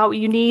 yep, you've got what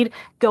you need.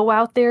 Go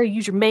out there,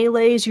 use your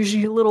melees, use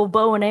your little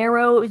bow and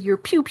arrow, your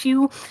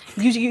pew-pew,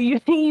 use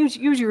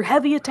your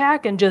heavy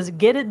attack, and just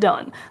get it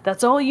done.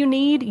 That's all you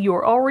need.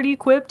 You're already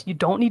equipped. You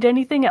don't need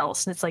anything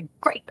else. And it's like,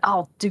 great,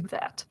 I'll do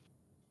that.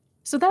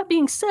 So that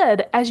being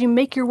said, as you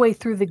make your way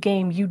through the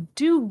game, you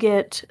do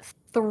get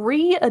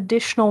 3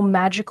 additional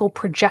magical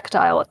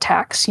projectile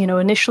attacks. You know,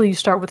 initially you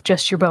start with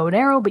just your bow and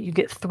arrow, but you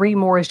get 3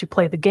 more as you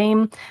play the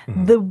game.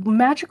 The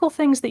magical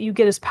things that you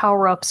get as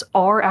power-ups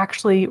are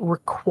actually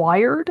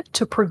required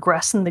to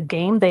progress in the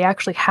game. They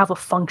actually have a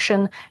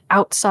function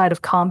outside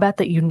of combat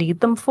that you need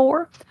them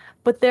for.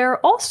 But there are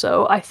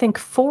also, I think,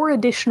 4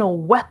 additional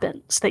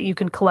weapons that you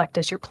can collect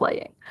as you're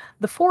playing.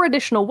 The 4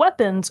 additional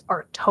weapons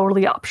are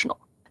totally optional.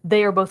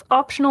 They are both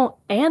optional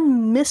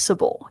and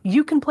missable.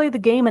 You can play the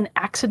game and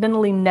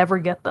accidentally never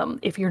get them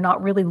if you're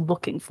not really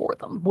looking for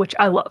them, which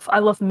I love. I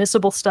love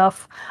missable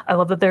stuff. I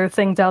love that there are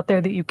things out there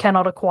that you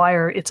cannot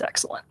acquire. It's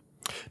excellent.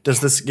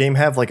 Does this game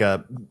have like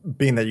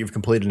being that you've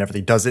completed and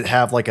everything, does it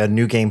have like a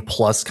new game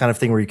plus kind of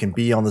thing where you can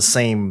be on the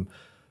same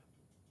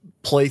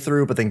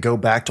playthrough but then go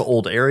back to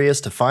old areas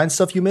to find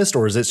stuff you missed?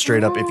 Or is it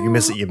straight up, if you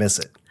miss it, you miss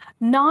it?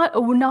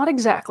 Not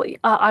exactly.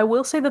 I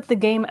will say that the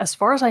game, as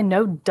far as I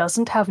know,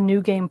 doesn't have New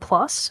Game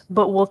Plus,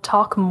 but we'll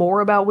talk more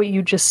about what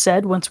you just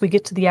said once we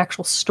get to the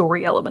actual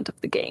story element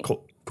of the game.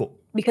 Cool.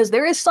 Because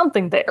there is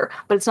something there,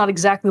 but it's not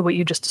exactly what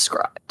you just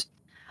described.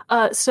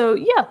 So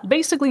yeah,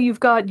 basically you've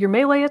got your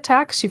melee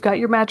attacks, you've got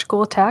your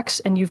magical attacks,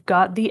 and you've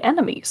got the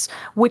enemies,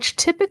 which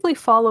typically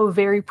follow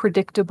very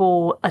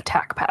predictable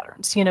attack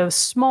patterns. You know,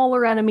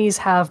 smaller enemies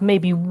have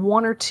maybe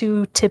 1 or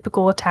 2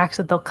 typical attacks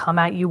that they'll come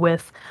at you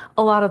with.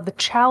 A lot of the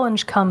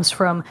challenge comes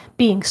from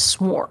being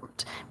swarmed.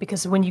 out.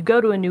 Because when you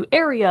go to a new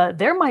area,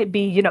 there might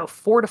be,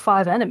 4 to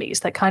 5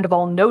 enemies that kind of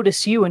all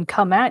notice you and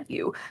come at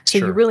you. So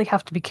you really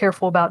have to be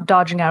careful about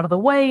dodging out of the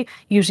way,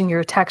 using your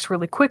attacks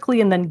really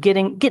quickly, and then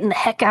getting the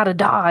heck out of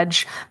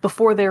dodge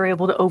before they're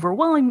able to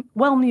overwhelm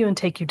you and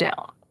take you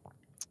down.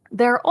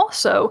 There are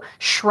also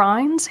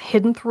shrines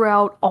hidden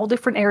throughout all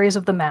different areas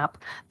of the map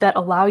that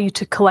allow you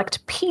to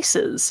collect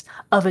pieces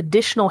of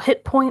additional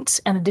hit points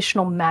and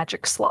additional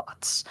magic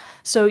slots.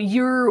 So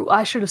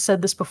I should have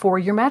said this before,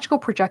 your magical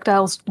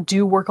projectiles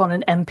do work on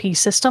an MP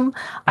system.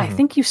 I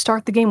think you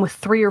start the game with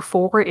 3 or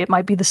 4. It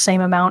might be the same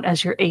amount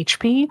as your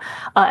HP.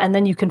 And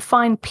then you can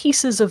find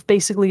pieces of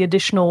basically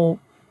additional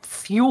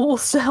fuel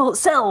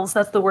cells,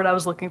 that's the word I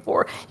was looking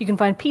for. You can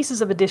find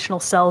pieces of additional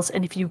cells,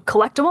 and if you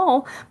collect them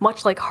all,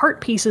 much like heart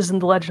pieces in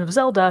The Legend of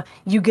Zelda,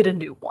 you get a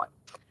new one.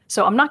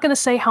 So I'm not going to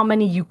say how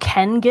many you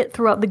can get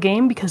throughout the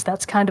game, because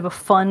that's kind of a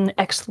fun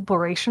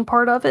exploration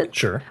part of it.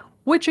 Sure.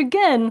 Which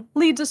again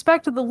leads us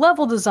back to the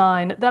level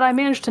design that I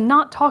managed to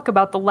not talk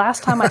about the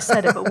last time I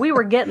said it, but we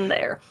were getting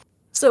there.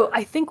 So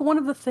I think one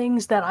of the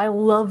things that I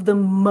love the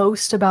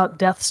most about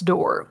Death's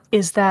Door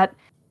is that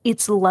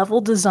its level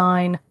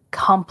design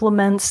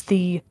complements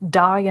the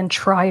die and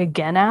try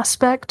again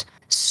aspect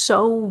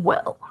so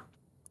well.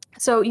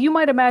 So you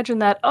might imagine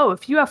that,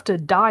 if you have to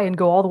die and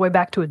go all the way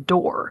back to a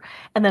door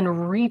and then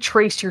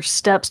retrace your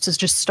steps to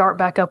just start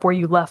back up where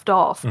you left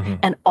off,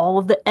 and all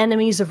of the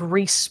enemies have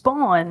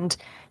respawned,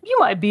 you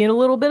might be in a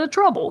little bit of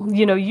trouble.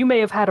 You may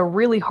have had a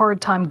really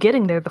hard time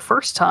getting there the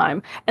first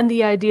time, and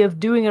the idea of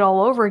doing it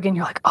all over again,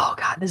 you're like, oh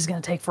god, this is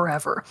going to take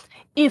forever.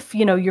 If,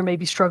 you're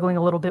maybe struggling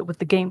a little bit with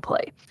the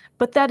gameplay.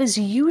 But that is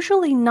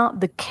usually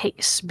not the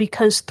case,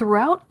 because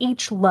throughout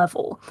each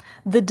level,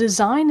 the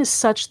design is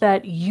such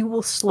that you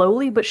will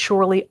slowly but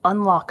surely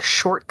unlock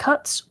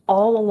shortcuts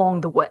all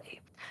along the way.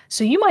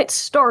 So you might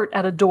start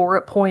at a door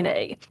at point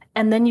A,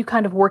 and then you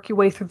kind of work your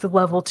way through the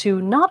level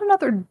to not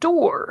another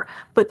door,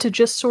 but to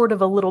just sort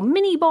of a little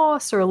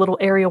mini-boss or a little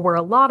area where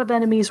a lot of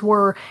enemies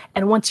were,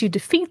 and once you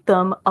defeat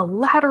them, a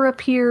ladder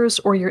appears,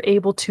 or you're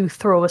able to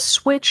throw a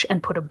switch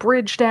and put a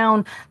bridge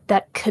down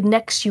that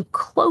connects you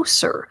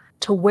closer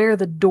to where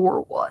the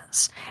door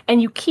was.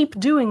 And you keep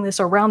doing this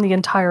around the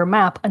entire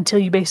map until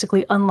you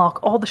basically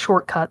unlock all the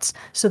shortcuts,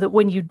 so that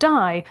when you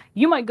die,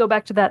 you might go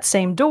back to that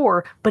same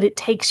door, but it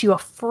takes you a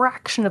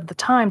fraction of the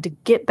time to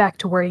get back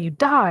to where you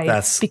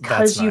died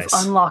because you've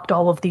unlocked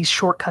all of these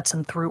shortcuts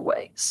and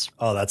throughways.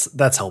 Oh,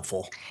 that's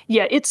helpful.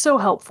 Yeah, it's so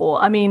helpful.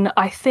 I mean,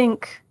 I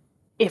think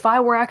if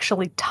I were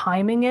actually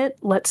timing it,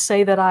 let's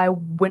say that I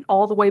went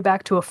all the way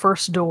back to a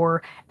first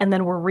door and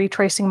then we're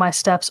retracing my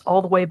steps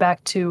all the way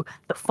back to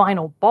the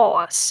final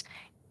boss,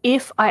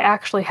 if I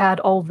actually had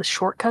all the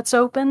shortcuts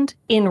opened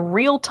in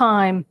real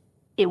time,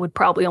 it would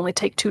probably only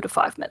take 2 to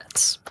 5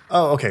 minutes.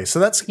 Oh, okay. So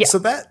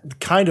that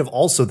kind of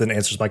also then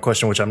answers my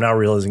question, which I'm now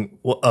realizing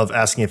of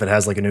asking if it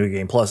has like a New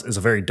Game Plus is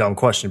a very dumb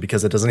question,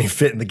 because it doesn't even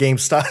fit in the game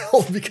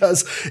style,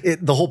 because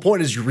the whole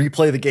point is you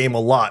replay the game a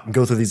lot and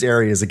go through these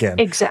areas again.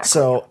 Exactly.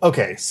 So,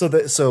 okay.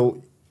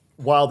 So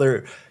while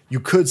you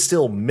could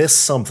still miss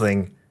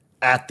something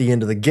at the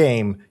end of the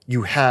game,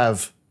 you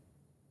have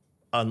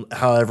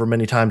however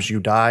many times you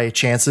die,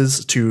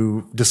 chances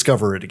to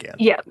discover it again.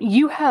 Yeah,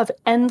 you have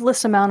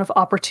endless amount of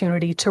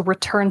opportunity to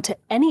return to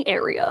any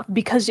area,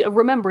 because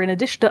remember, in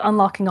addition to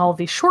unlocking all of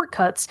these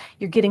shortcuts,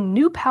 you're getting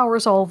new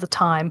powers all the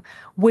time,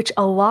 which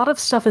a lot of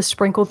stuff is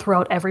sprinkled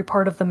throughout every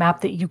part of the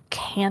map that you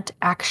can't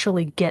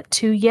actually get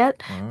to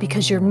yet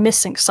because you're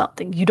missing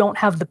something. You don't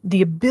have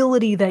the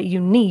ability that you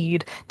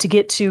need to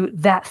get to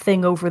that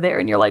thing over there.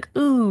 And you're like,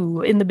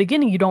 ooh, in the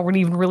beginning, you don't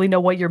even really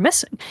know what you're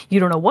missing. You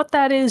don't know what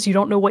that is. You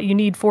don't know what you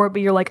need for it,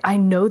 but you're like, I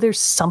know there's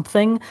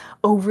something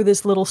over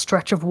this little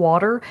stretch of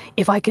water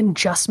if I can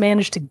just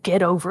manage to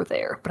get over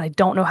there, but I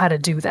don't know how to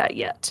do that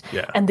yet.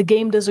 Yeah. And the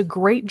game does a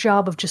great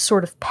job of just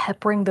sort of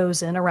peppering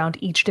those in around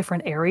each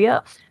different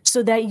area,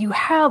 so that you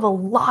have a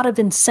lot of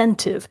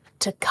incentive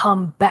to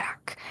come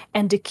back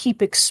and to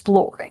keep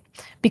exploring.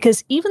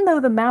 Because even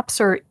though the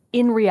maps are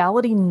in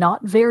reality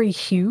not very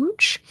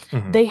huge,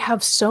 they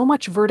have so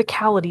much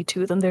verticality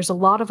to them. There's a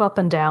lot of up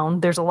and down.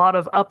 There's a lot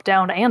of up,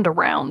 down, and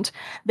around.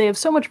 They have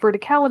so much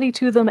verticality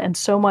to them and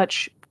so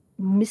much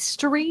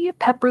mystery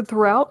peppered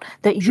throughout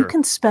that you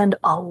can spend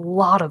a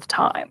lot of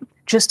time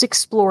just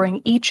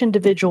exploring each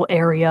individual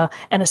area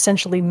and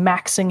essentially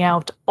maxing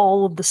out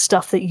all of the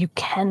stuff that you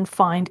can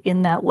find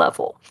in that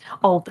level.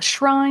 All of the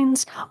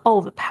shrines, all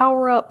of the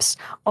power-ups,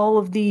 all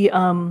of the,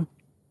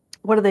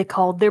 what are they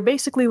called? They're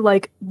basically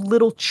like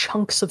little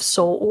chunks of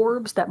soul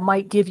orbs that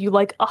might give you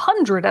like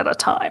 100 at a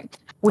time,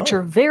 which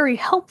are very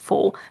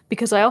helpful,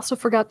 because I also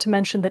forgot to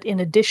mention that in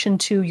addition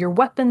to your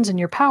weapons and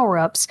your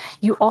power-ups,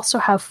 you also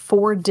have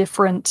 4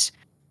 different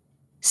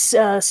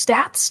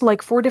stats,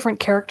 like 4 different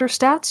character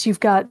stats. You've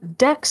got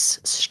Dex,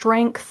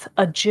 Strength,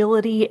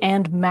 Agility,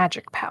 and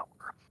Magic Power.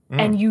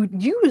 And you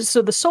use,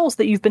 so the souls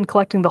that you've been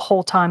collecting the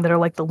whole time that are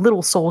like the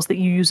little souls that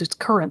you use as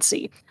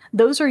currency,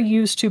 those are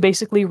used to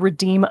basically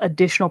redeem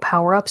additional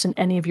power-ups in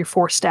any of your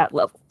 4 stat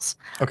levels.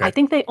 Okay. I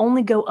think they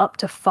only go up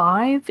to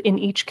 5 in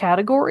each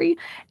category,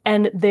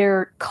 and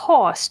their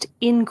cost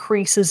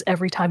increases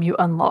every time you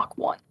unlock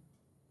one.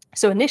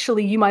 So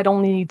initially, you might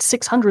only need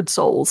 600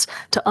 souls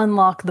to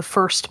unlock the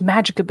first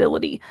magic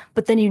ability,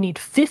 but then you need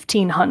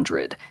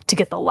 1,500 to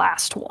get the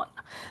last one.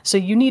 So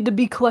you need to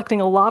be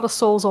collecting a lot of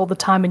souls all the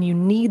time, and you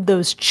need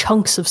those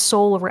chunks of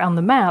soul around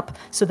the map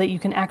so that you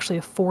can actually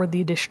afford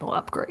the additional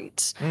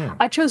upgrades.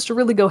 I chose to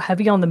really go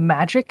heavy on the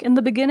magic in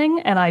the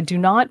beginning, and I do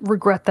not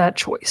regret that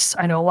choice.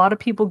 I know a lot of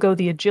people go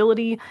the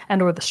agility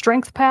and or the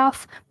strength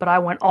path, but I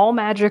went all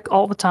magic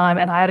all the time,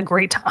 and I had a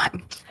great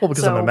time. Well,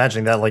 because I'm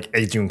imagining that like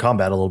aids you in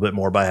combat a little bit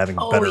more by having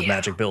better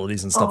magic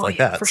abilities and stuff like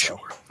that. For sure.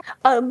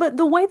 But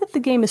the way that the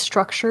game is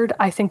structured,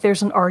 I think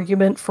there's an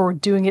argument for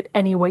doing it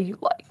any way you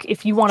like.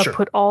 If you want to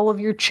put all of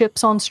your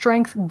chips on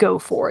strength, go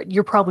for it.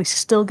 You're probably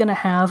still going to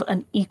have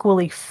an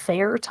equally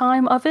fair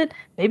time of it.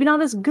 Maybe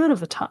not as good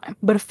of a time,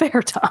 but a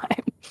fair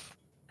time.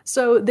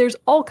 So there's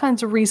all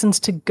kinds of reasons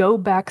to go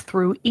back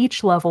through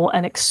each level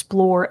and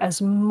explore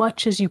as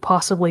much as you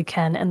possibly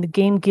can, and the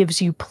game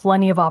gives you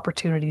plenty of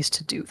opportunities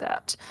to do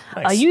that.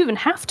 Nice. You even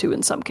have to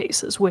in some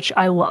cases, which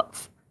I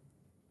love.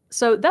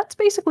 So that's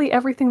basically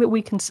everything that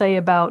we can say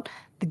about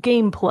the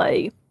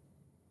gameplay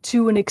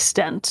to an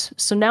extent.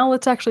 So now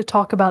let's actually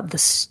talk about the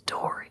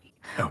story,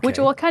 which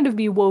will kind of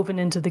be woven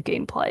into the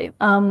gameplay.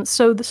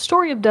 So the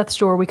story of Death's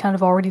Door, we kind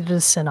of already did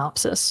a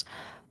synopsis,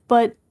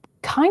 but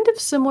kind of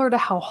similar to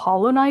how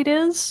Hollow Knight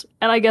is,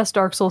 and I guess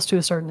Dark Souls to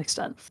a certain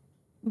extent.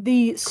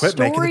 Quit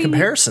making the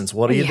comparisons.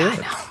 What are you doing?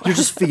 You're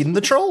just feeding the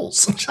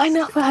trolls. I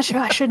know, but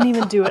I shouldn't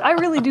even do it. I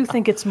really do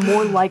think it's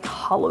more like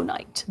Hollow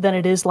Knight than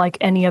it is like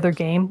any other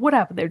game. What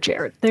happened there,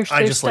 Jared?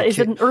 Is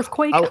it an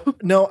earthquake?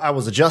 No, I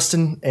was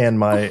adjusting,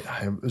 and I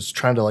was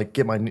trying to like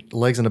get my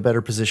legs in a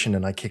better position,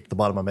 and I kicked the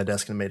bottom of my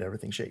desk and made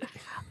everything shaky.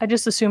 I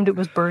just assumed it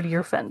was Birdie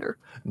or Fender.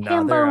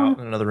 No, they're out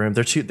in another room.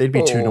 They'd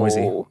be too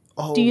noisy.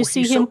 Oh, do you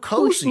see him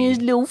pushing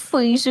his little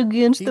face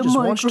against the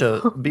microphone? He just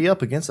wants to be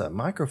up against that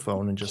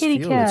microphone and just Kitty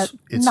feel cat,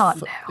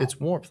 its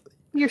warmth.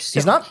 You're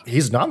so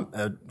He's not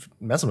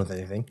messing with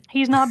anything.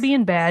 He's not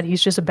being bad.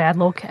 He's just a bad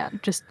little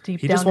cat. Just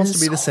deep he down just wants in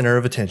to be the center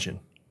of attention.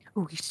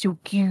 Oh, he's so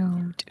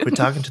cute. Quit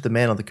talking to the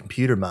man on the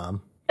computer,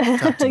 Mom.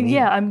 Talk to me.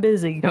 Yeah, I'm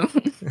busy.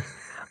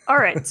 All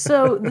right,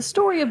 so the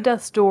story of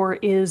Death's Door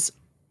is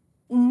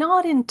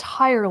not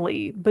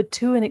entirely, but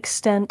to an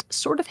extent,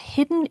 sort of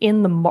hidden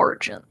in the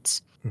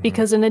margins.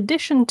 Because in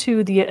addition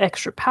to the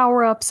extra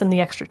power-ups and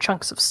the extra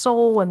chunks of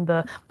soul and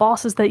the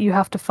bosses that you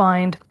have to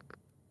find,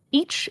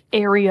 each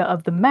area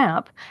of the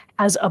map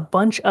has a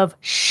bunch of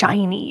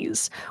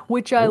shinies,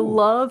 which I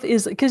love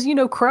is because,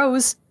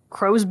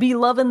 crows be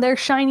loving their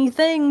shiny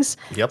things.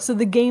 Yep. So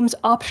the game's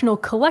optional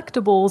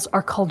collectibles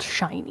are called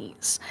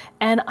shinies.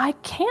 And I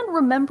can't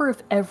remember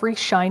if every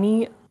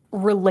shiny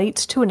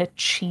relates to an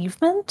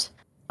achievement,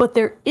 but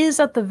there is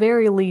at the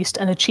very least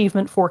an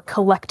achievement for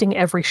collecting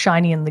every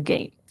shiny in the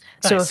game.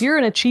 So if you're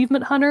an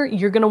achievement hunter,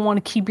 you're going to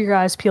want to keep your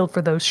eyes peeled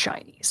for those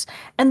shinies.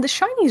 And the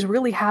shinies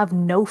really have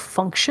no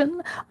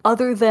function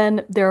other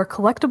than they're a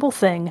collectible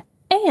thing,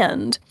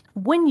 and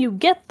when you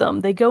get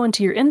them, they go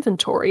into your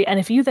inventory, and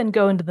if you then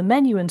go into the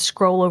menu and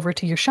scroll over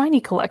to your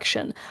shiny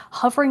collection,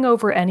 hovering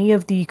over any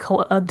of the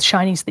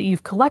shinies that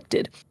you've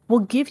collected will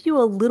give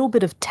you a little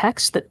bit of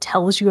text that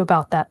tells you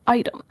about that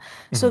item.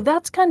 Mm-hmm. So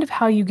that's kind of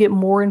how you get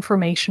more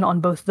information on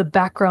both the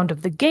background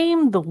of the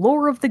game, the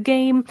lore of the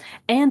game,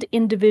 and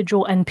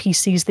individual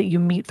NPCs that you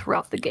meet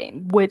throughout the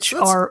game, which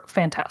are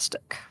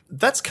fantastic.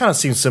 That's kind of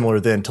seems similar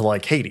then to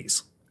like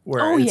Hades. Where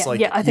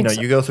I think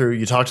so. You go through,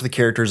 you talk to the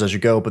characters as you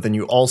go, but then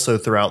you also,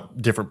 throughout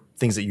different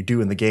things that you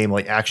do in the game,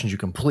 like actions you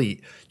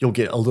complete, you'll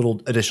get a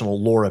little additional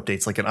lore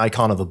updates, like an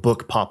icon of a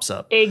book pops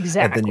up.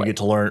 Exactly. And then you get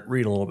to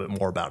read a little bit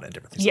more about it and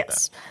different things like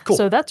that. Cool.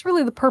 So that's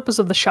really the purpose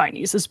of the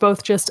shinies, is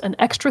both just an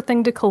extra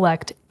thing to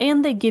collect,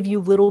 and they give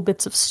you little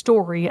bits of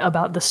story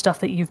about the stuff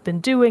that you've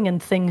been doing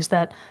and things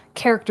that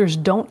characters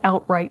don't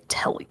outright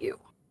tell you.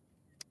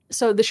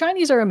 So the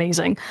shinies are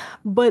amazing,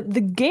 but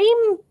the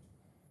game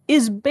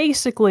is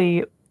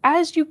basically,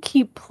 as you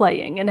keep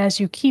playing and as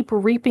you keep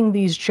reaping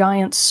these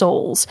giant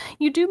souls,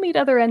 you do meet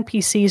other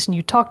NPCs and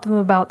you talk to them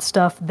about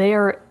stuff. They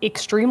are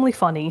extremely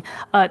funny.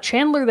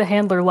 Chandler the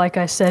Handler, like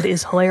I said,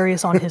 is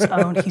hilarious on his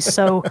own. He's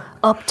so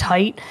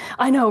uptight.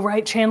 I know,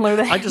 right? Chandler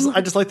the Handler.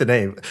 I just like the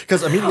name,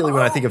 because immediately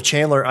when I think of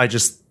Chandler, I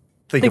just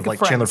think of like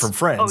Friends. Chandler from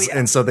Friends. Oh, yeah.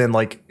 And so then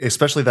like,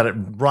 especially that it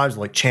rhymes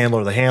with like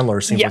Chandler the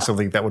Handler seems like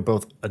something that would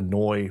both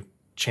annoy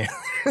Chandler.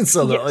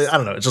 So I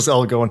don't know. It's just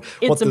all going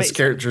what this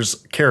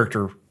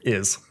character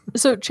is.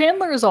 So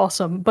Chandler is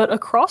awesome, but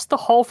across the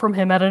hall from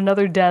him at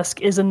another desk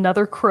is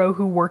another crow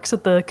who works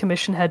at the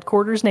commission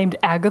headquarters named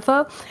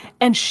Agatha,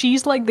 and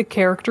she's like the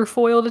character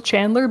foil to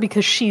Chandler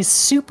because she's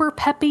super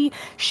peppy,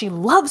 she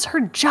loves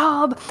her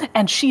job,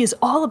 and she is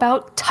all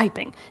about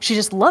typing. She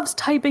just loves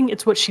typing,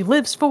 it's what she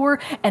lives for,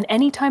 and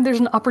anytime there's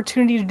an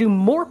opportunity to do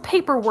more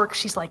paperwork,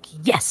 she's like,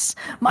 yes,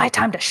 my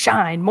time to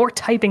shine, more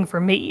typing for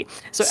me.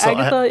 So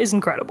Agatha is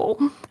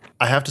incredible.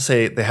 I have to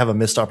say they have a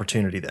missed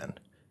opportunity then.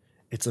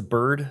 It's a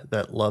bird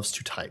that loves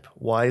to type.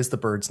 Why is the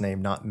bird's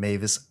name not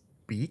Mavis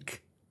Beacon?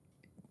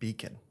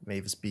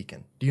 Mavis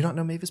Beacon. Do you not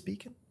know Mavis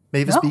Beacon?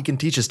 Mavis Beacon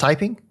teaches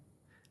typing?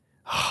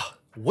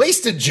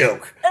 Wasted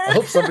joke. I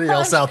hope somebody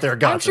else out there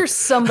got it. I'm sure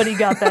somebody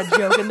got that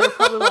joke, and they're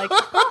probably like,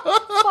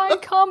 fine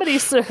comedy,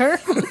 sir.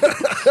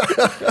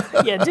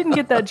 Yeah, didn't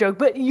get that joke.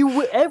 But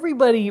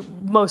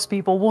most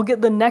people will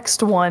get the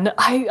next one.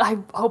 I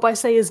hope I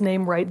say his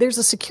name right. There's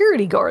a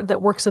security guard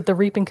that works at the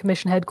Reaping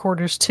Commission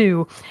headquarters,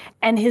 too.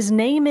 And his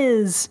name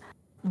is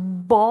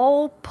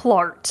Ball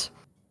Plart.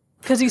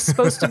 Because he's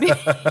supposed to be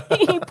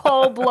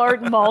Paul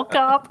Blart Mall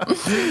Cop.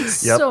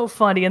 So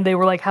funny. And they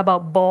were like, how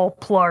about Ball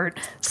Plart?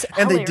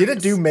 And they didn't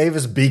do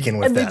Mavis Beacon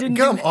with that.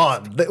 Come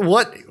on.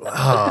 What?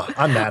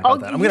 I'm mad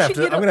about that. I'm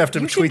going to have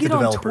to tweet the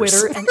developers. You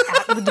should get on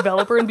Twitter and at the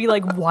developer and be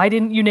like, why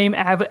didn't you name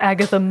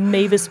Agatha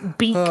Mavis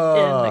Beacon?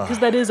 Because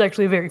that is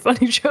actually a very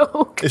funny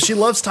joke. If she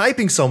loves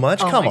typing so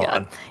much, come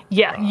on.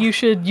 Yeah, you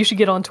should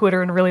get on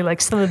Twitter and really like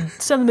send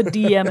them a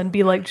DM and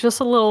be like, just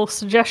a little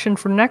suggestion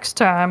for next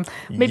time.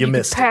 Maybe you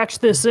could patch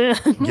this in.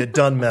 You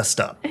done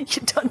messed up.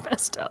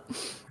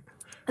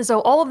 So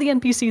all of the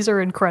NPCs are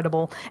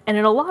incredible, and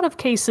in a lot of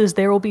cases,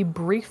 there will be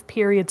brief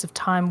periods of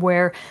time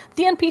where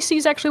the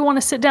NPCs actually want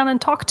to sit down and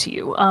talk to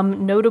you.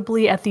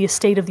 Notably, at the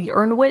estate of the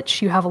Urn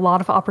Witch, you have a lot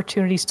of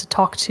opportunities to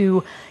talk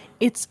to.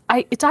 It's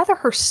either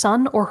her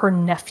son or her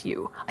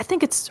nephew. I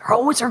think it's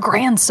her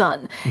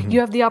grandson. Mm-hmm.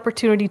 You have the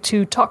opportunity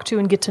to talk to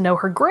and get to know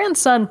her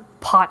grandson,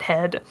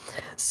 Pothead.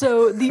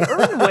 So the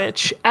Urn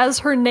Witch, as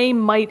her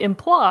name might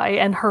imply,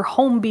 and her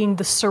home being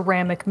the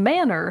Ceramic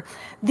Manor,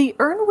 the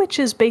Urn Witch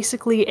is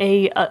basically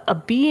a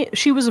being.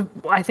 She was,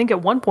 I think,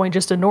 at one point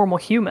just a normal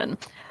human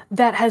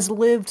that has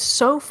lived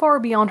so far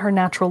beyond her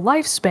natural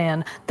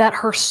lifespan that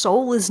her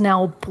soul is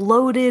now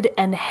bloated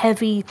and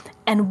heavy,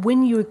 and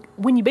when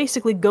you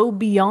basically go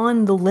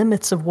beyond the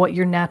limits of what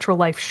your natural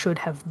life should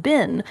have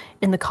been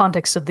in the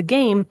context of the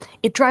game,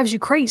 it drives you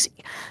crazy.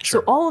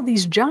 Sure. So all of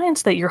these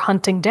giants that you're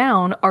hunting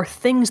down are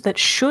things that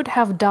should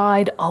have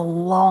died a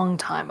long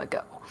time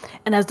ago.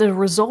 And as a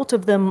result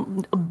of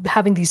them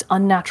having these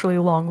unnaturally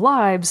long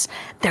lives,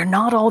 they're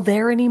not all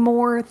there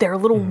anymore. They're a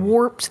little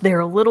warped.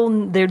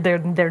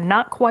 They're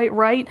not quite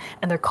right,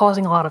 and they're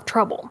causing a lot of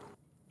trouble.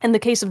 In the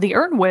case of the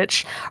Urn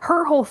Witch,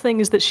 her whole thing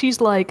is that she's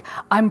like,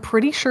 I'm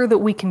pretty sure that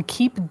we can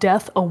keep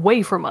death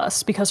away from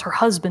us because her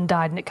husband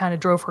died and it kind of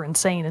drove her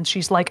insane. And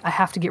she's like, I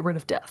have to get rid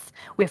of death.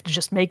 We have to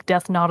just make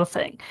death not a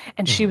thing.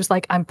 And she was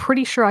like, I'm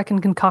pretty sure I can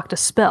concoct a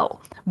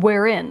spell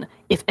wherein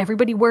if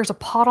everybody wears a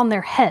pot on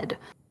their head,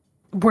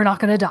 we're not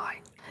going to die.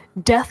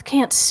 Death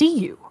can't see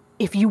you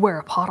if you wear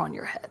a pot on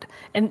your head.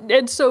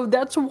 And so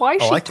that's why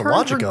she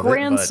turned her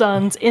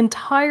grandson's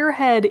entire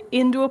head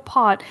into a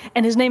pot,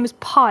 and his name is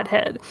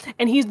Pothead.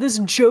 And he's this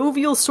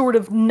jovial sort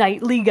of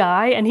knightly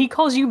guy, and he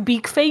calls you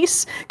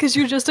Beakface because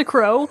you're just a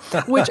crow,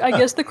 which I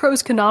guess the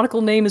crow's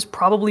canonical name is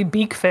probably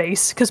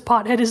Beakface because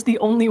Pothead is the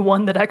only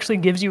one that actually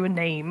gives you a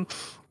name.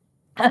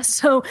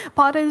 So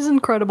Pothead is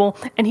incredible,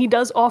 and he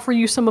does offer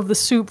you some of the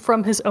soup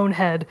from his own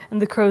head,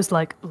 and the crow's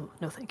like, ooh,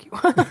 no thank you.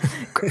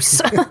 Gross.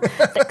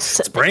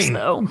 Thanks,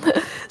 though.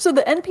 So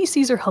the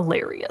NPCs are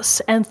hilarious,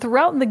 and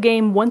throughout the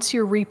game, once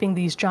you're reaping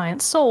these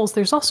giant souls,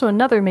 there's also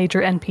another major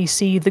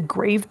NPC, the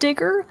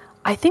Gravedigger.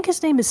 I think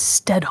his name is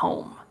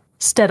Stedhome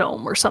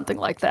or something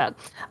like that.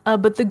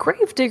 But the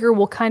Gravedigger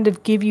will kind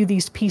of give you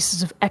these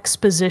pieces of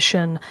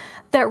exposition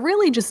that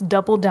really just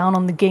double down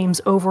on the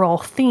game's overall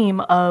theme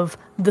of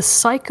the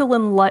cycle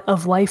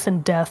of life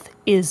and death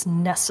is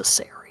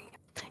necessary.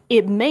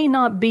 It may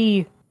not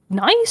be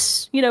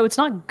nice, it's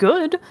not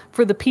good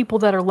for the people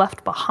that are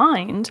left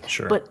behind,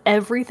 but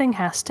everything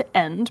has to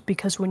end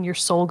because when your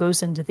soul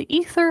goes into the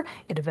ether,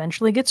 it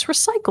eventually gets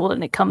recycled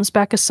and it comes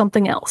back as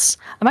something else.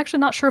 I'm actually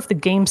not sure if the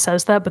game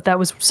says that, but that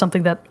was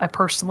something that I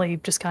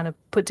personally just kind of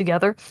put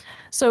together.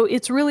 So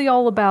it's really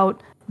all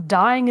about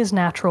dying is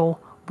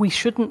natural. We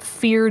shouldn't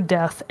fear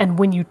death, and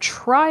when you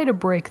try to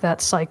break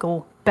that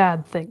cycle,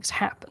 bad things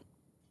happen.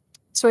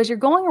 So as you're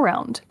going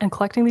around and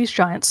collecting these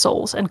giant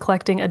souls and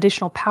collecting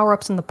additional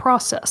power-ups in the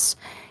process,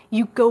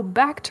 you go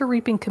back to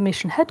Reaping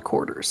Commission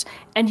headquarters,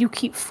 and you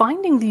keep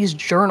finding these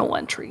journal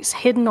entries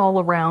hidden all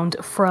around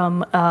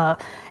from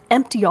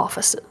empty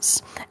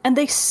offices. And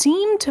they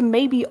seem to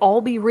maybe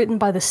all be written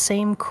by the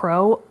same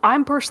crow.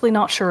 I'm personally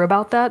not sure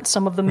about that.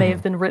 Some of them may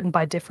have been written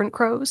by different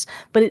crows,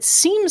 but it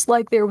seems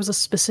like there was a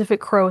specific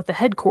crow at the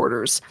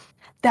headquarters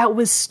that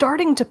was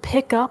starting to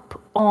pick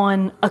up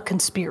on a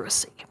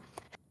conspiracy.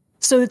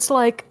 So it's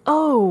like,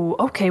 oh,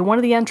 okay, one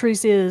of the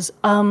entries is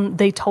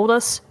they told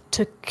us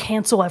to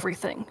cancel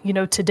everything.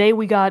 Today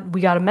we got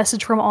a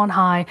message from on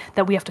high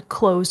that we have to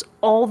close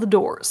all the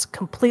doors,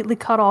 completely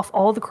cut off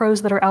all the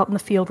crows that are out in the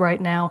field right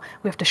now.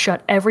 We have to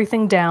shut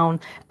everything down,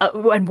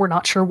 and we're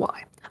not sure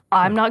why.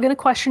 I'm not going to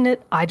question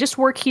it. I just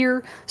work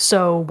here,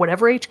 so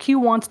whatever HQ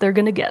wants, they're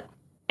going to get.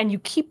 And you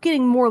keep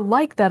getting more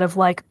like that of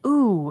like,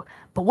 ooh,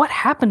 but what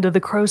happened to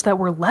the crows that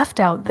were left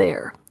out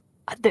there?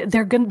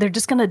 They're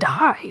just gonna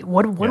die.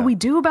 What do we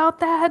do about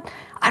that?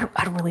 I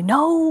don't really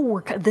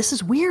know. This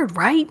is weird,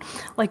 right?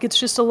 Like it's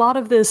just a lot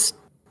of this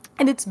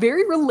And it's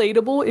very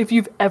relatable if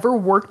you've ever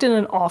worked in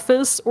an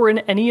office or in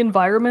any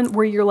environment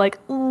where you're like,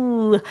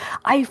 ooh,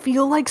 I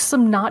feel like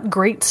some not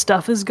great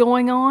stuff is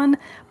going on,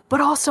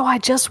 but also I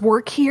just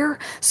work here,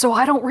 so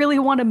I don't really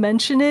want to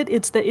mention it.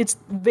 It's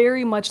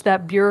very much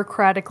that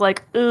bureaucratic,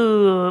 like,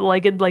 ugh,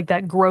 like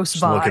that gross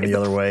just vibe. Looking the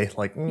other way,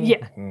 like,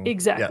 yeah,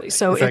 exactly. Yeah.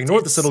 So if I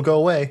ignore this, it'll go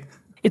away.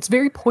 It's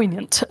very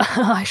poignant,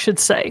 I should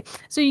say.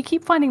 So you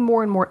keep finding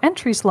more and more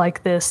entries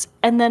like this,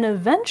 and then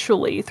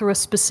eventually, through a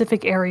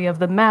specific area of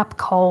the map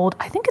called,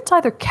 I think it's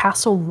either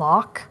Castle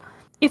Lock.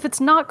 If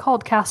it's not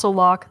called Castle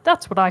Lock,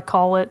 that's what I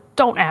call it.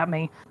 Don't at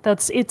me.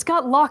 It's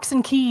got locks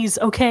and keys,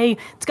 okay?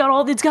 It's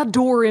got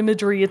door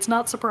imagery. It's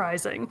not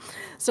surprising.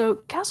 So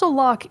Castle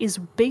Lock is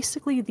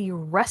basically the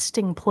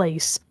resting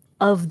place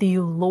of the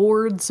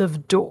Lords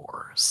of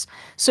Doors.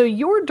 So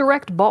your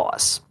direct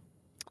boss,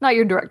 not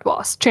your direct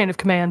boss, chain of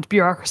command,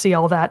 bureaucracy,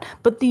 all that,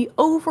 but the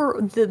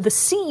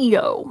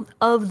CEO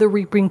of the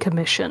Reaping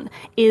Commission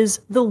is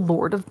the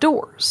Lord of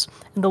Doors.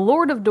 And the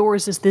Lord of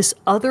Doors is this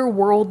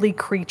otherworldly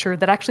creature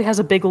that actually has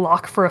a big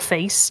lock for a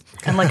face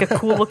and like a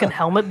cool looking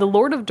helmet. The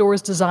Lord of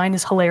Doors design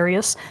is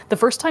hilarious. The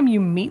first time you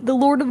meet the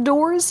Lord of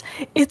Doors,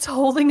 it's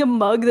holding a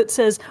mug that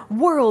says,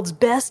 "World's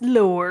Best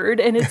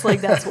Lord," and it's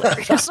like, that's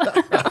hilarious.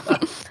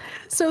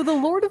 So the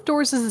Lord of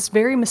Doors is this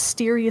very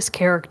mysterious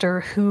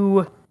character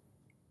who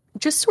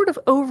just sort of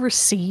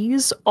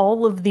oversees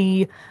all of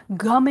the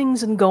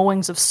comings and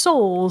goings of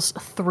souls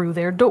through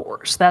their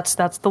doors. That's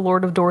the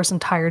Lord of Doors'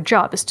 entire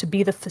job, is to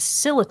be the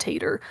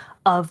facilitator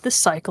of the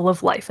cycle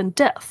of life and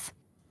death.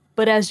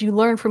 But as you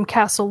learn from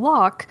Castle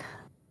Lock,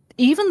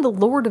 even the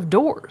Lord of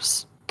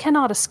Doors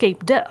cannot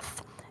escape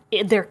death.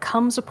 There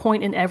comes a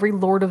point in every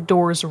Lord of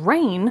Doors'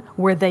 reign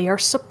where they are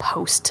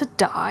supposed to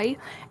die,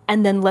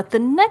 and then let the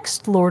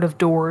next Lord of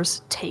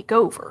Doors take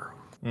over.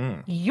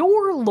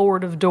 Your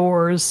Lord of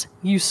Doors,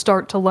 you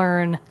start to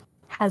learn,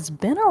 has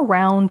been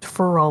around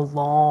for a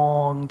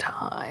long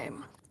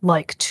time.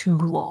 Like, too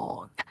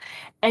long.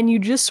 And you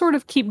just sort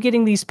of keep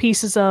getting these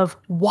pieces of,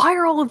 why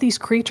are all of these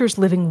creatures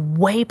living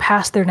way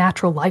past their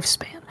natural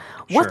lifespan?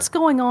 What's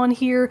going on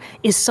here?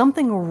 Is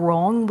something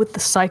wrong with the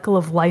cycle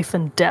of life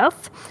and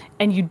death?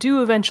 And you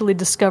do eventually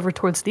discover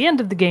towards the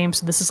end of the game,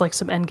 so this is like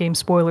some endgame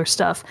spoiler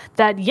stuff,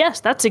 that yes,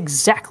 that's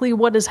exactly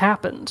what has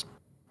happened.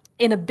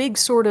 In a big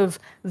sort of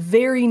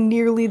very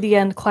nearly the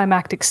end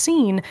climactic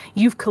scene,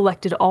 you've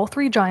collected all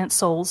 3 giant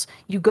souls,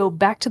 you go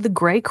back to the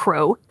Grey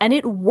Crow, and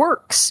it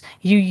works.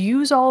 You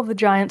use all of the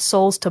giant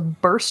souls to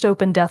burst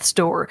open Death's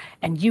door,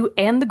 and you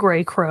and the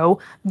Grey Crow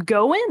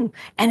go in.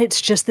 And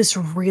it's just this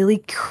really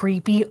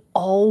creepy,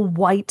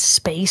 all-white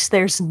space.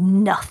 There's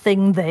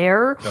nothing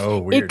there. Oh,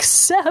 weird.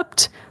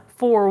 Except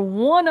for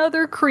one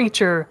other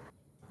creature.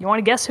 You want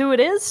to guess who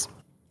it is?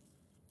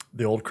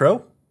 The Old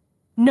Crow?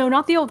 No,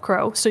 not the Old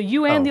Crow. So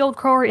you and the Old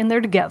Crow are in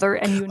there together,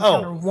 and you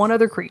encounter one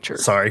other creature.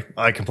 Sorry,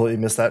 I completely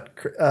missed that.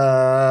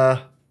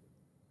 I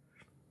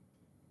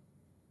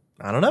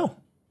don't know.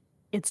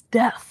 It's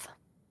Death.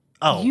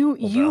 Oh,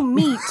 you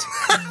meet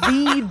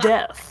the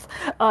Death.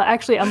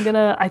 Actually,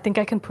 I think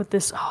I can put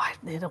this. Oh,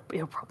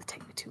 it'll probably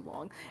take me too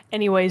long.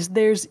 Anyways,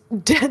 there's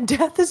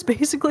Death is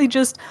basically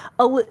just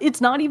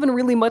it's not even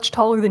really much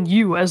taller than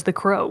you as the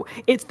crow.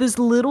 It's this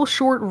little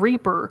short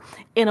reaper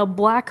in a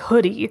black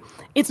hoodie.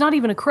 It's not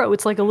even a crow.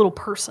 It's like a little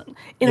person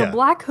in a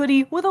black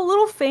hoodie with a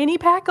little fanny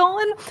pack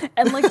on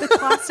and like the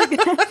classic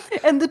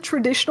and the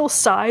traditional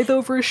scythe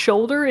over his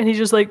shoulder. And he's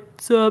just like,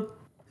 "What's up?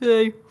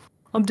 Hey,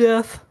 I'm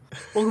Death.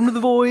 Welcome to the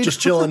Void."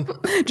 Just chilling.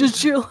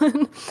 Just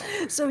chilling.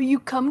 So you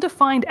come to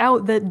find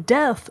out that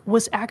Death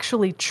was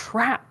actually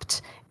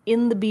trapped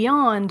in the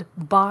Beyond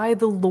by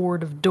the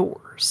Lord of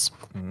Doors.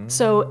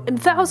 So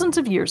thousands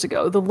of years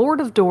ago,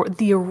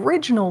 the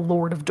original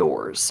Lord of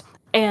Doors,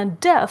 and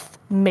Death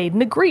made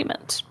an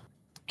agreement.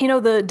 You know,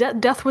 the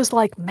Death was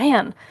like,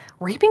 man,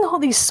 reaping all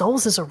these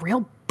souls is a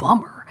real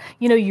bummer.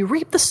 You know, you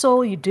reap the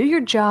soul, you do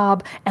your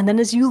job, and then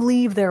as you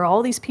leave, there are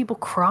all these people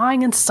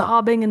crying and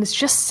sobbing, and it's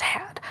just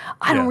sad.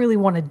 I don't really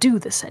want to do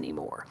this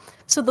anymore.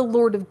 So the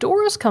Lord of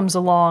Doors comes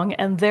along,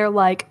 and they're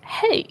like,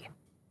 hey,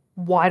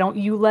 why don't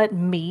you let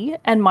me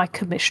and my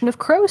commission of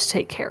crows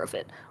take care of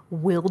it?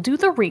 We'll do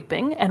the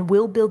reaping, and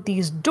we'll build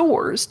these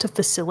doors to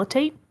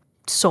facilitate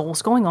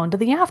souls going on to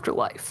the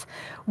afterlife.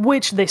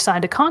 Which they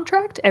signed a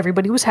contract,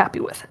 everybody was happy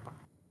with it.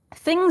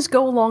 Things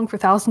go along for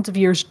thousands of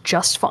years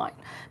just fine.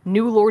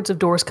 New Lords of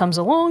Doors come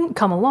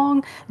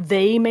along,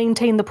 they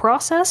maintain the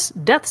process,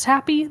 Death's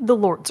happy, the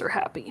Lords are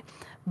happy.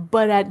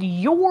 But at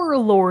your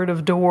Lord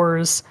of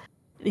Doors,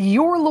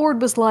 your Lord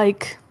was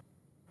like,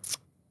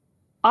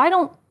 I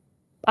don't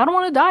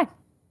want to die.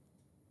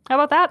 How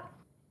about that?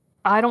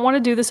 I don't want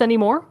to do this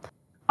anymore.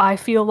 I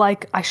feel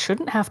like I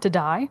shouldn't have to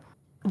die.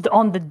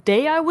 On the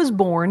day I was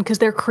born, because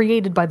they're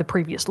created by the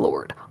previous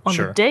Lord, on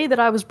the day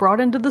that I was brought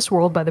into this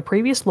world by the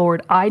previous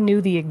Lord, I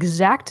knew the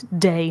exact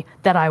day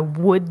that I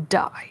would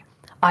die.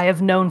 I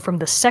have known from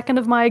the second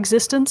of my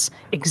existence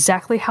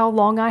exactly how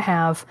long I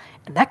have,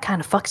 and that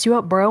kind of fucks you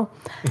up, bro.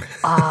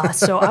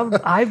 So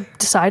I've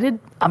decided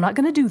I'm not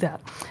going to do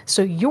that.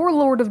 So your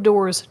Lord of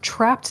Doors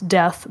trapped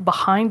death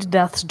behind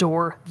death's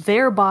door,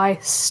 thereby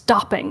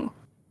stopping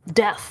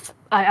death.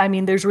 I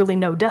mean, there's really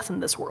no death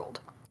in this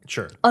world.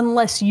 Sure.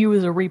 Unless you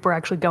as a Reaper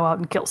actually go out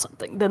and kill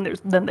something,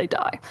 then they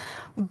die.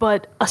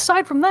 But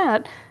aside from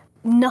that,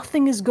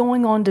 nothing is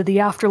going on to the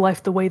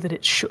afterlife the way that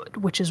it should,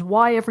 which is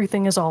why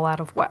everything is all out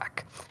of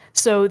whack.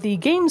 So the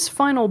game's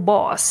final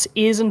boss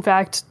is in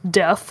fact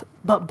Death,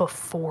 but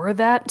before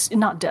that,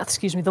 not Death,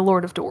 excuse me, the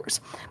Lord of Doors.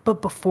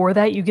 But before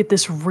that, you get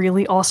this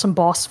really awesome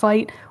boss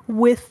fight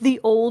with the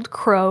old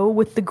crow,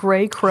 with the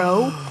gray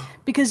crow.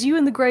 Because you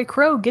and the Grey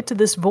Crow get to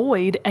this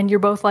void, and you're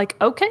both like,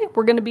 okay,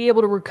 we're going to be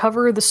able to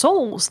recover the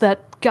souls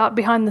that got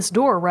behind this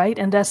door, right?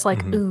 And that's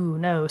like, ooh,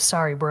 no,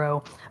 sorry,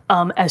 bro.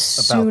 As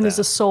soon as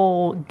a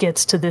soul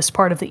gets to this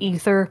part of the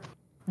ether,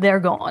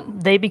 they're gone.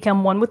 They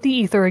become one with the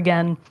ether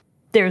again.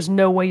 There's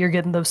no way you're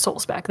getting those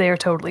souls back. They are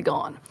totally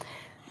gone.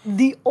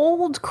 The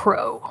old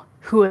Crow,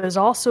 who has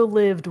also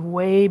lived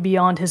way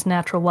beyond his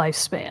natural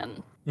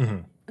lifespan,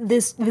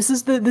 This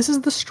is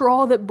the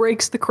straw that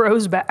breaks the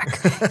crow's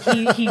back.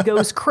 He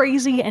goes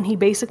crazy, and he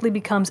basically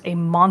becomes a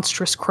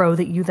monstrous crow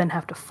that you then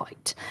have to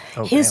fight.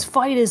 His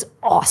fight is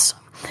awesome.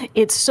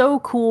 It's so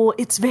cool.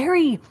 It's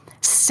very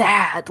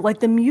sad. Like,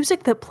 the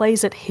music that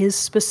plays at his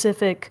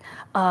specific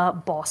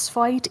boss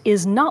fight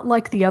is not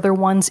like the other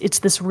ones. It's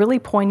this really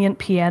poignant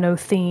piano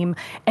theme,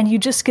 and you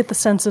just get the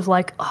sense of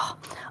like,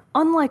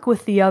 unlike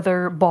with the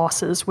other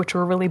bosses, which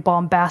were really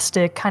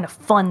bombastic, kind of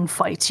fun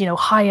fights,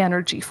 high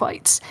energy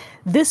fights,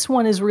 this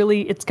one is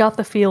really, it's got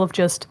the feel of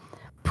just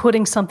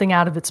putting something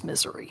out of its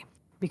misery.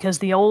 Because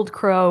the old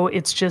crow,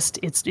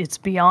 it's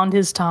beyond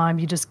his time.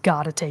 You just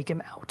gotta take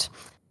him out.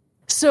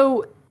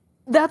 So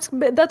that's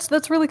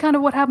really kind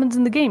of what happens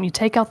in the game. You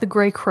take out the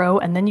Grey Crow,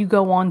 and then you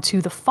go on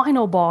to the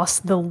final boss,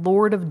 the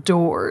Lord of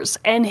Doors.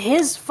 And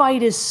his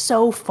fight is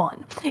so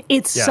fun.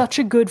 It's such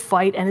a good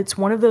fight, and it's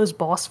one of those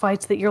boss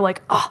fights that you're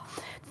like,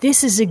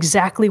 this is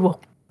exactly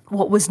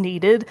what was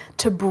needed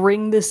to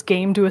bring this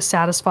game to a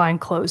satisfying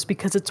close,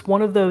 because it's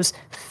one of those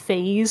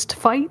phased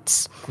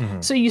fights.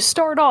 So you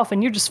start off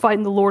and you're just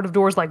fighting the Lord of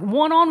Doors like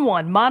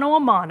one-on-one,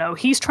 mano-a-mano.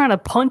 He's trying to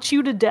punch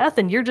you to death,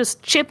 and you're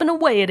just chipping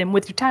away at him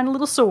with your tiny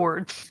little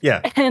sword.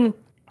 Yeah. And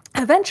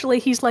eventually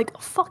he's like,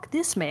 fuck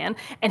this, man.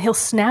 And he'll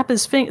snap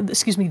his finger.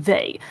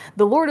 The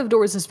Lord of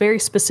Doors is very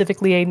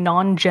specifically a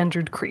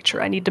non-gendered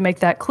creature. I need to make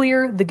that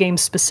clear. The game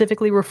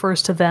specifically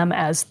refers to them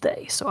as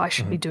they, so I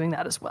should be doing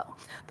that as well.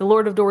 The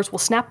Lord of Doors will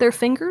snap their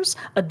fingers.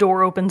 A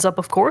door opens up,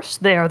 of course.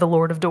 They are the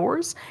Lord of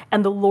Doors.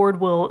 And the Lord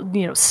will,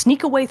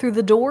 sneak away through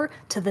the door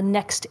to the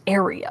next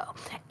area.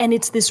 And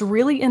it's this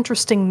really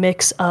interesting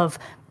mix of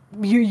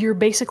you're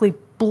basically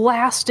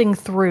blasting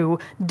through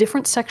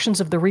different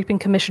sections of the Reaping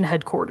Commission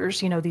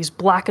headquarters, these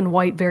black and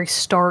white, very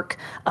stark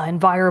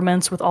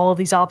environments with all of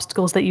these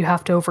obstacles that you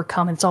have to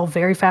overcome. And it's all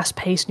very fast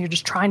paced, and you're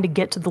just trying to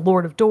get to the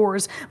Lord of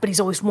Doors, but he's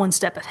always one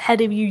step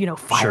ahead of you,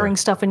 firing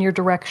stuff in your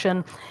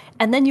direction.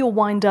 And then you'll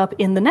wind up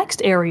in the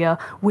next area,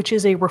 which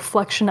is a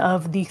reflection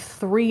of the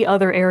 3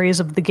 other areas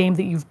of the game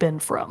that you've been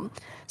from.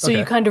 So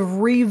you kind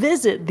of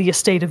revisit the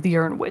estate of the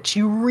Urn Witch.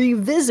 You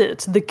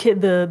revisit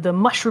the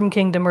Mushroom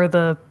Kingdom, or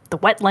the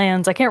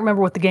wetlands. I can't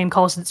remember what the game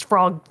calls it. It's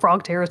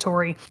frog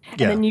territory. And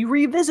then you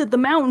revisit the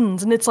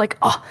mountains, and it's like,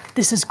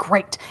 this is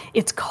great.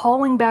 It's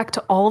calling back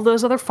to all of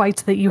those other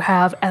fights that you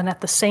have, and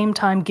at the same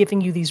time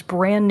giving you these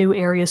brand new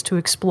areas to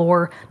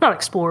explore. Not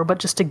explore, but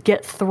just to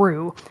get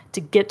through, to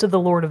get to the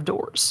Lord of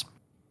Doors.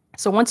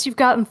 So once you've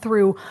gotten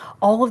through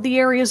all of the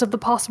areas of the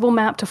possible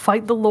map to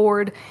fight the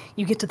Lord,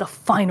 you get to the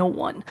final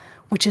one,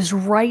 which is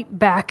right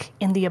back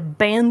in the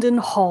abandoned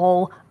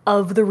hall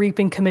of the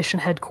Reaping Commission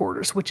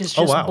headquarters, which is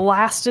just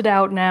blasted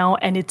out now,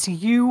 and it's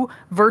you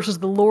versus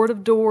the Lord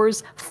of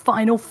Doors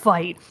final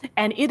fight.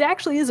 And it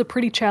actually is a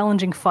pretty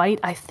challenging fight.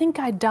 I think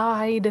I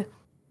died,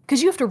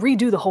 because you have to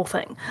redo the whole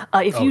thing.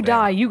 If you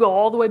die, you go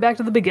all the way back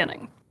to the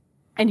beginning.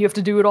 And you have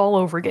to do it all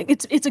over again.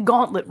 It's a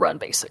gauntlet run,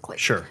 basically.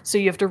 Sure. So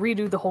you have to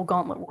redo the whole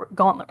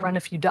gauntlet run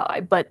if you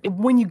die. But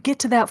when you get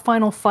to that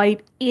final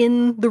fight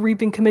in the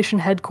Reaping Commission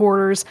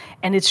headquarters,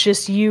 and it's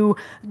just you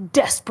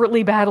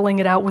desperately battling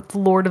it out with the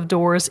Lord of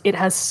Doors, it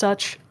has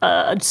such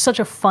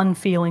a fun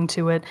feeling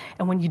to it.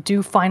 And when you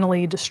do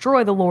finally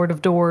destroy the Lord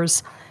of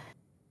Doors,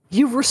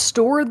 you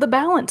restore the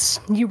balance.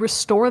 You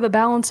restore the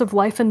balance of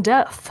life and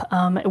death,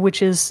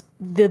 which is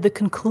the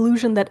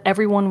conclusion that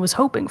everyone was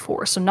hoping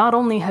for. So not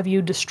only have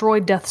you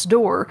destroyed Death's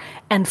door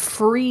and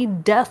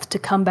freed Death to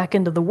come back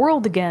into the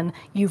world again,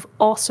 you've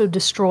also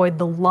destroyed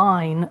the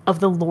line of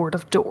the Lord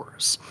of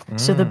Doors.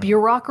 So the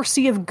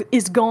bureaucracy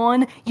is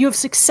gone. You have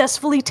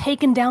successfully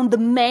taken down the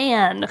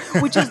man,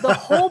 which is the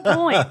whole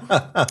point.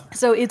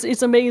 So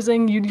it's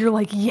amazing. You're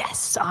like,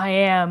 yes, I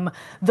am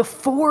the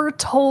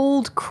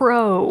foretold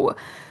crow.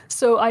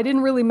 So I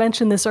didn't really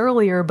mention this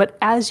earlier, but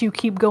as you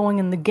keep going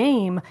in the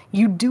game,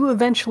 you do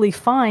eventually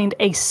find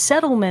a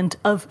settlement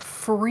of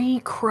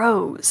free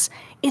crows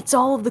It's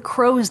all of the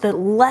crows that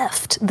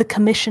left the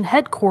commission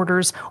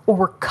headquarters or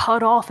were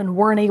cut off and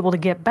weren't able to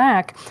get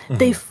back.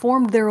 They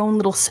formed their own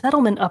little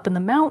settlement up in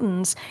the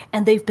mountains,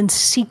 and they've been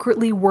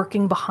secretly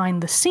working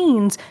behind the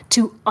scenes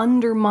to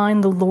undermine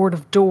the Lord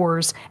of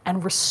Doors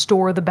and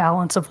restore the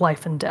balance of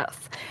life and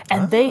death.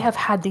 And they have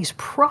had these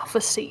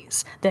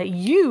prophecies that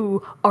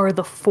you are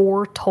the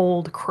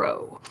foretold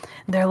crow.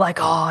 They're like,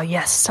 oh,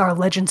 yes, our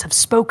legends have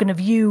spoken of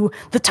you.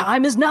 The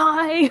time is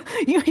nigh.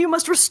 You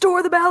must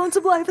restore the balance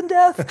of life and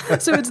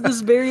death. So it's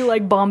this very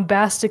like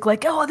bombastic,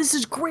 like, oh, this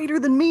is greater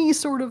than me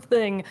sort of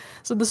thing.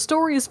 So the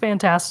story is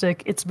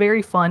fantastic. It's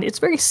very fun. It's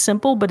very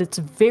simple, but it's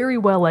very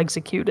well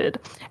executed.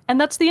 And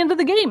that's the end of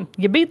the game.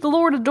 You beat the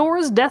Lord of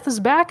Doors, death is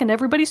back, and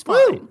everybody's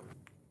fine. Woo!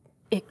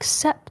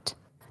 Except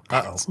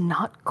that's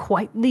not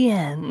quite the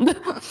end.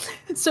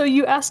 So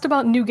you asked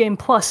about New Game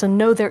Plus, and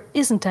no, there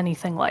isn't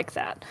anything like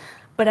that.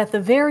 But at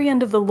the very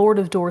end of the Lord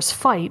of Doors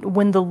fight,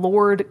 when the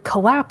Lord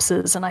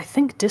collapses and I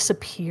think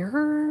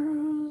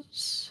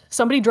disappears,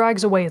 somebody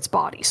drags away its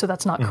body, so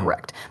that's not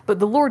correct. But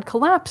the Lord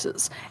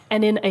collapses,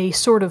 and in a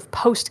sort of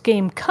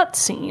post-game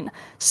cutscene,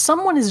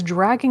 someone is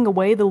dragging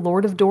away the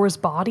Lord of Doors'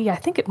 body. I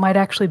think it might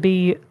actually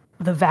be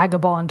the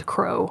Vagabond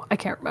Crow. I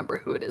can't remember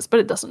who it is,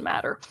 but it doesn't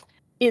matter.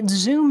 It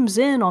zooms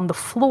in on the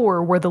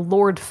floor where the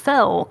Lord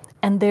fell,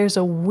 and there's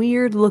a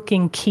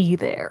weird-looking key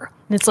there.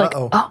 And it's like,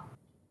 oh,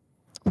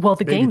 well,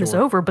 the game is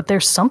over, but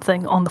there's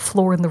something on the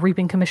floor in the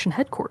Reaping Commission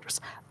headquarters.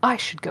 I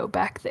should go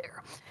back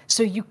there.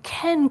 So you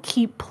can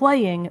keep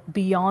playing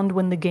beyond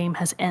when the game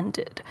has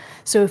ended.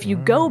 So if you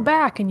go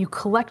back and you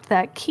collect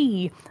that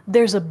key,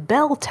 there's a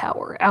bell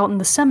tower out in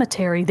the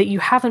cemetery that you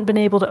haven't been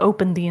able to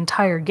open the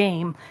entire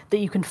game that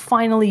you can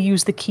finally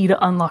use the key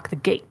to unlock the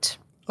gate.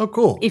 Oh,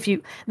 cool.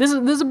 This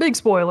is a big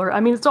spoiler.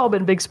 I mean, it's all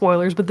been big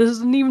spoilers, but this is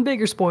an even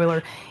bigger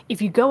spoiler.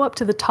 If you go up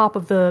to the top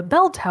of the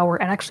bell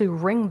tower and actually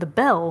ring the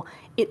bell,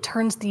 it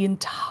turns the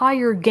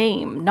entire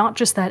game, not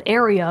just that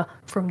area,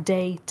 from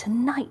day to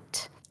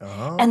night.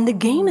 Oh. And the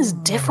game is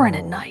different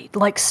at night.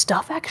 Like,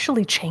 stuff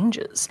actually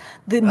changes.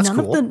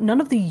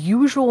 None of the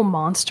usual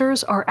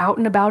monsters are out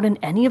and about in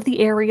any of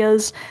the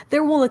areas.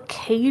 There will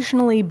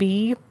occasionally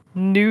be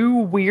new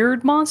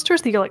weird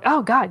monsters that you're like,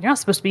 oh god, you're not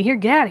supposed to be here,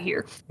 get out of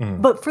here.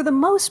 But for the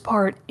most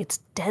part, it's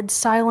dead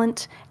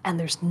silent and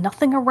there's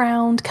nothing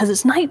around because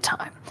it's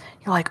nighttime.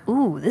 You're like,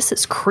 ooh, this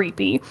is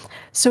creepy.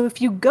 So if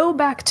you go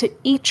back to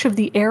each of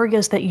the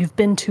areas that you've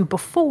been to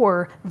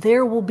before,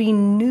 there will be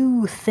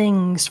new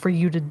things for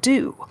you to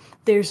do.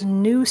 There's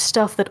new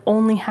stuff that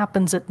only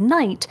happens at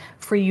night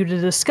for you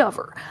to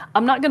discover.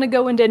 I'm not going to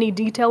go into any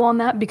detail on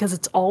that because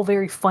it's all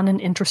very fun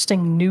and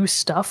interesting new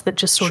stuff that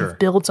just sort of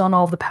builds on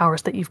all the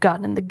powers that you've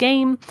gotten in the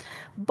game.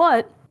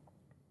 But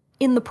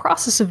in the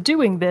process of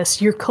doing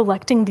this, you're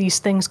collecting these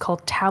things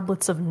called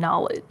tablets of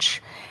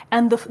knowledge.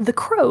 And the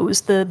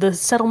crows, the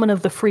settlement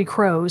of the free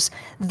crows,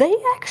 they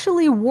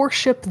actually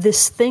worship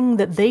this thing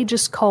that they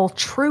just call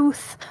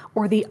truth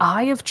or the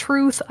eye of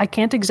truth. I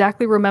can't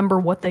exactly remember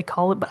what they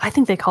call it, but I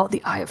think they call it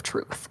the eye of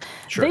truth.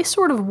 Sure. They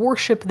sort of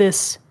worship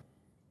this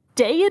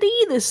deity,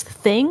 this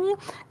thing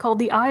called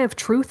the eye of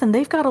truth, and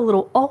they've got a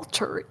little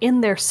altar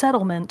in their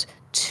settlement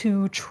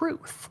to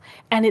truth.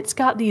 And it's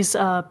got these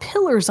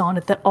pillars on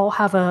it that all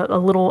have a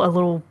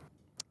little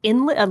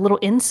inlet, a little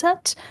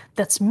inset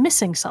that's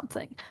missing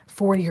something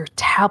for your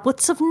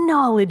tablets of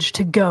knowledge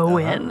to go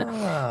in.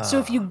 So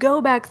if you go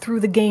back through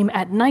the game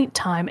at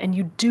nighttime and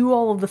you do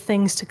all of the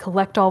things to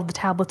collect all of the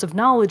tablets of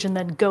knowledge and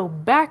then go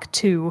back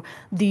to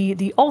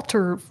the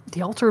altar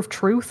of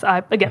truth,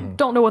 I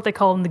don't know what they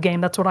call it in the game,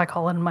 that's what I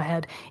call it in my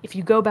head. If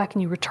you go back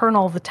and you return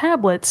all of the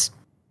tablets,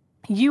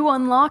 you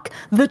unlock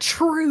the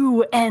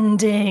true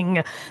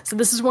ending. So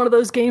this is one of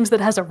those games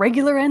that has a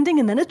regular ending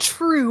and then a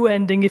true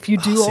ending if you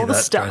do all the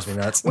stuff,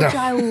 which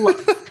I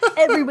love.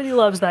 Everybody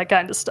loves that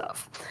kind of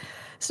stuff.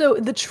 So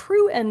the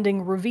true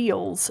ending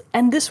reveals,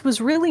 and this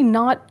was really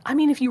not, I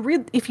mean, if you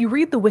read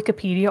the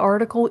Wikipedia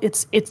article,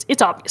 it's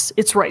obvious.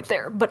 It's right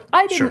there. But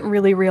I didn't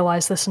really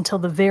realize this until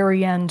the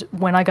very end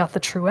when I got the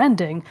true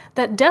ending,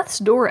 that Death's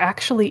Door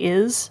actually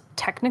is,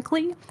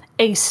 technically,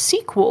 a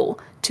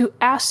sequel to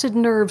Acid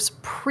Nerve's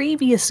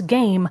previous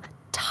game,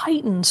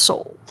 Titan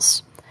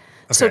Souls.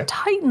 Okay. So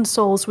Titan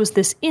Souls was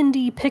this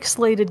indie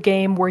pixelated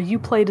game where you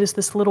played as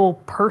this little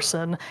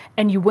person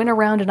and you went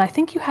around and I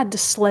think you had to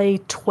slay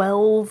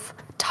 12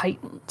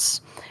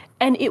 titans.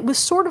 And it was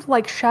sort of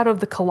like Shadow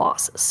of the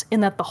Colossus in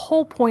that the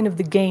whole point of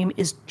the game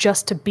is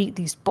just to beat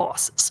these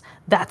bosses.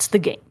 That's the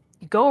game.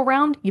 You go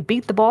around, you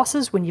beat the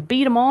bosses. When you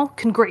beat them all,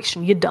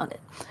 congratulations, you done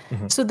it.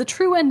 Mm-hmm. So the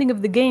true ending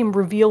of the game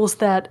reveals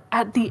that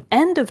at the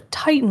end of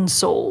Titan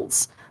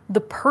Souls,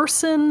 the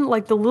person,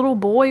 like the little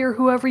boy or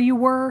whoever you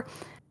were,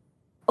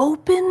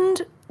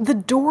 opened the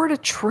door to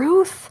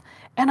truth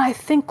and I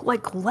think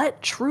like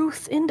let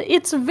truth into.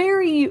 It's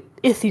very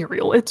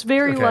ethereal. It's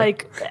very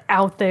like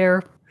out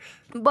there.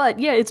 But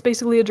yeah, it's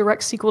basically a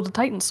direct sequel to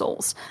Titan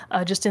Souls,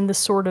 just in this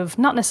sort of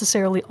not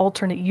necessarily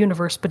alternate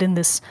universe, but in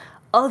this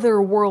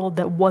other world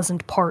that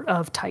wasn't part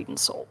of Titan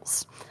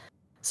Souls.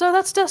 So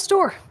that's Death's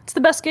Door. It's the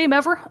best game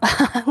ever.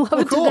 I love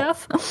it to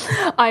death.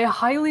 I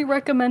highly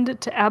recommend it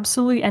to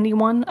absolutely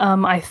anyone.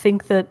 I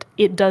think that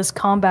it does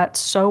combat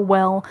so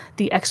well.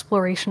 The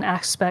exploration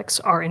aspects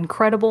are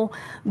incredible.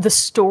 The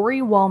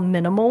story, while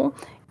minimal,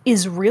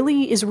 is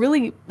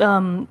really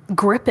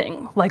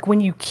gripping. Like when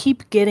you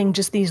keep getting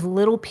just these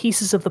little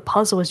pieces of the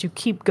puzzle as you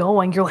keep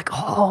going, you're like,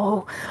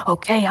 oh,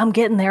 okay, I'm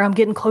getting there. I'm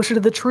getting closer to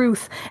the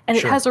truth. And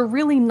it has a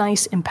really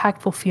nice,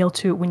 impactful feel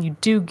to it when you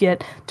do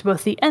get to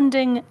both the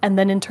ending and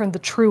then in turn the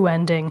true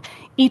ending.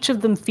 Each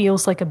of them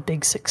feels like a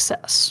big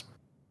success.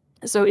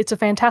 So it's a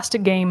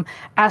fantastic game.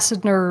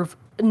 Acid Nerve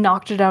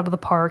knocked it out of the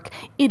park.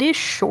 It is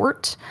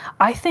short.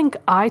 I think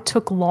I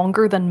took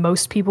longer than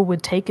most people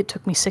would take. It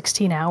took me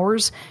 16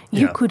 hours.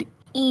 You could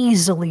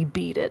easily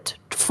beat it,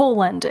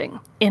 full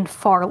ending, in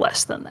far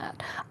less than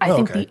that. I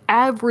think the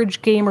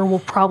average gamer will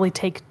probably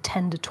take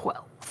 10 to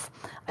 12.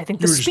 I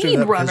think the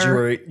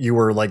speedrunner... You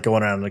were like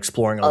going around and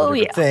exploring all the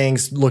different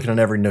things, looking at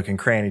every nook and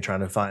cranny, trying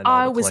to find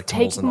all the collectibles. I was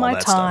taking my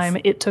time.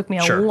 It took me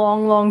a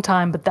long, long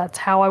time, but that's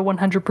how I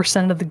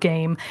 100% of the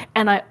game.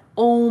 And I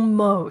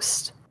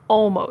almost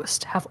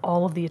have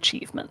all of the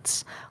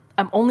achievements.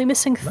 I'm only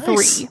missing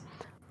 3.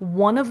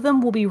 One of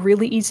them will be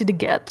really easy to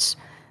get.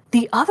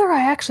 The other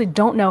I actually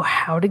don't know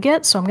how to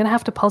get, so I'm going to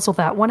have to puzzle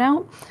that one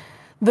out.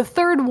 The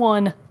third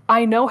one,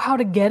 I know how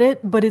to get it,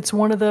 but it's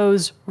one of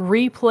those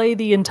replay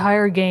the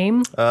entire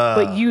game,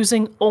 but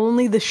using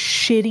only the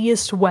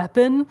shittiest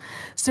weapon.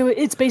 So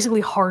it's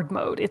basically hard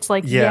mode. It's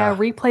like,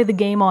 replay the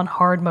game on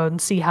hard mode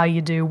and see how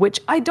you do,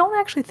 which I don't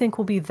actually think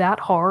will be that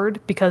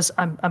hard because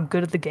I'm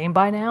good at the game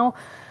by now.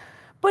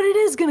 But it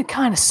is going to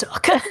kind of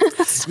suck.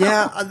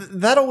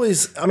 That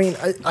always, I mean,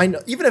 I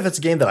know, even if it's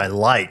a game that I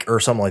like or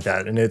something like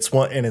that, and it's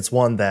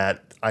one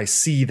that I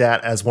see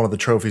that as one of the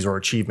trophies or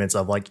achievements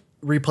of like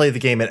replay the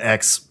game at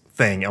X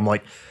thing. I'm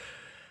like,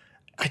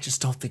 I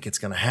just don't think it's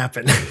going to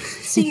happen.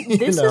 See,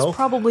 this is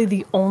probably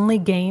the only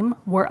game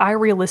where I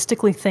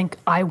realistically think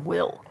I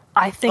will.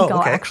 I think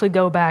I'll actually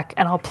go back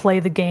and I'll play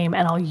the game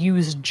and I'll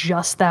use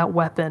just that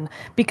weapon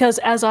because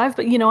as I've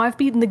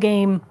beaten the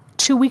game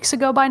 2 weeks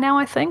ago by now,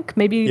 I think,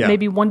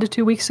 maybe 1 to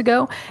 2 weeks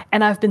ago.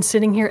 And I've been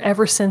sitting here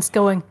ever since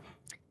going,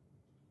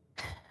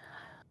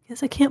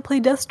 guess I can't play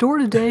Death's Door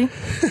today.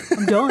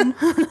 I'm done.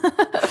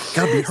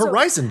 Gotta beat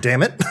Horizon,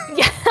 damn it.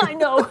 Yeah, I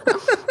know.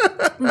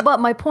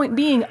 But my point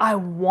being, I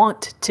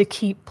want to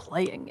keep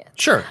playing it.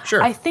 Sure.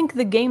 I think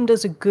the game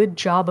does a good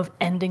job of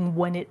ending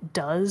when it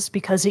does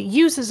because it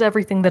uses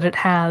everything that it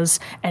has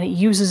and it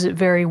uses it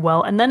very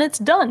well. And then it's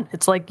done.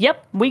 It's like,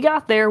 yep, we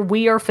got there.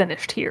 We are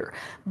finished here.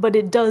 But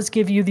it does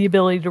give you the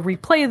ability to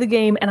replay the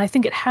game. And I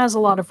think it has a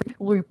lot of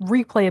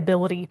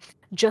replayability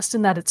just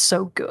in that it's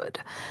so good.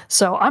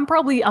 So I'm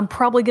probably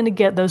going to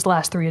get those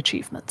last 3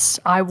 achievements.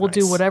 I will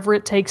do whatever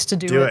it takes to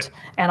do it.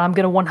 And I'm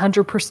going to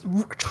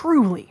 100%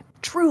 truly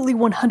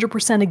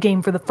 100% a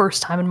game for the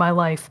first time in my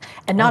life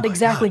and not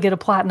exactly get a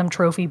platinum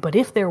trophy, but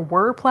if there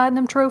were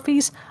platinum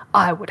trophies,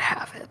 I would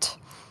have it.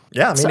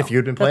 Yeah, I mean, if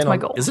you'd been playing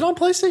on... Is it on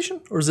PlayStation?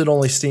 Or is it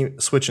only Steam,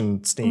 Switch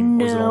and Steam?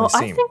 No, or is it only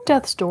Steam? I think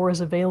Death's Door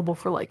is available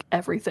for like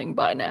everything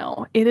by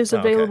now. It is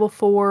available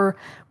for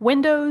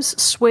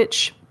Windows,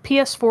 Switch,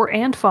 PS4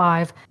 and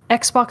 5,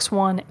 Xbox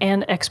One,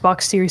 and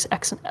Xbox Series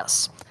X and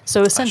S.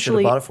 So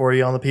essentially... I should have bought it for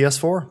you on the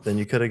PS4. Then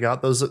you could have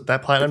got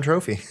that platinum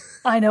trophy.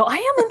 I know. I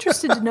am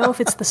interested to know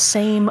if it's the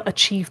same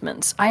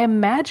achievements. I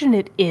imagine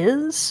it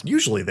is.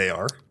 Usually they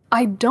are.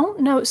 I don't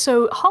know.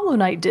 So Hollow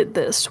Knight did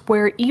this,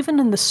 where even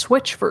in the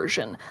Switch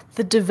version,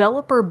 the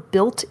developer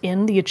built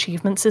in the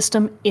achievement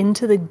system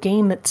into the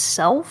game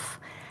itself.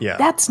 Yeah.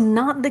 That's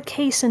not the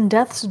case in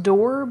Death's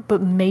Door,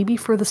 but maybe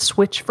for the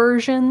Switch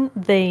version,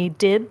 they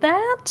did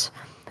that.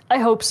 I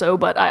hope so,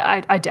 but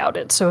I doubt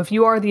it. So if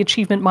you are the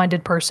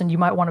achievement-minded person, you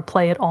might want to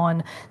play it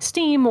on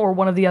Steam or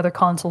one of the other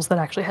consoles that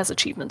actually has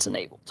achievements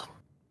enabled.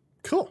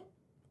 Cool.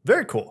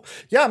 Very cool.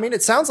 Yeah, I mean,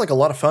 it sounds like a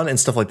lot of fun and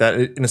stuff like that.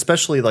 And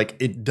especially, like,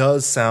 it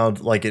does sound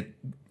like it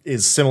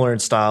is similar in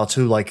style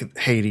to, like,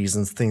 Hades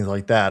and things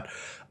like that.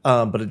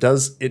 But it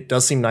does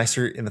seem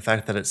nicer in the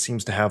fact that it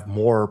seems to have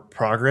more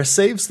progress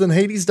saves than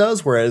Hades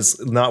does, whereas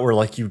not where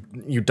like you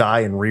die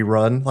and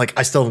rerun. Like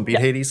I still haven't beat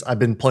Hades. I've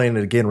been playing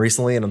it again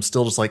recently and I'm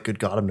still just like, good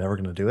God, I'm never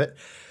going to do it.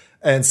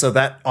 And so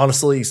that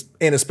honestly,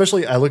 and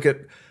especially I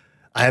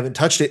haven't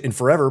touched it in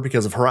forever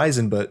because of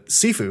Horizon, but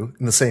Sifu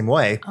in the same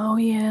way. Oh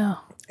yeah.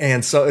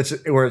 And so it's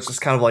just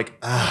kind of like,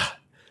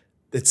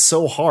 it's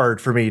so hard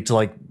for me to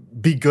like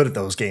be good at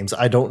those games.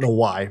 I don't know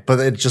why, but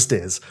it just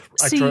is.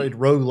 I tried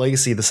Rogue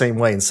Legacy the same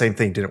way and same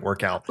thing didn't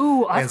work out.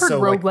 Ooh, I've heard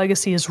Rogue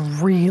Legacy is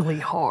really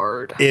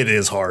hard. It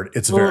is hard.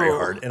 It's very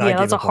hard. And I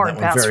gave up on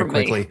that one very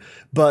quickly.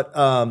 But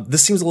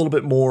this seems a little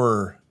bit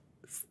more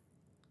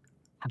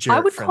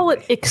I would call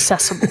it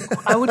accessible.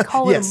 I would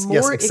call it a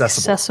more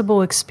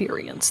accessible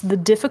experience. The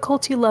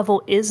difficulty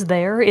level is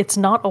there. It's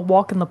not a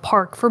walk in the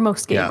park for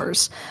most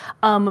gamers.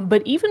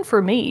 But even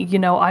for me,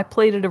 I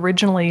played it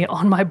originally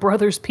on my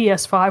brother's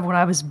PS5 when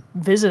I was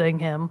visiting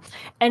him.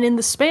 And in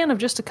the span of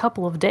just a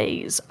couple of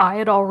days, I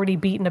had already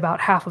beaten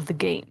about half of the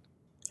game.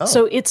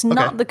 So it's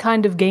not the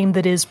kind of game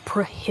that is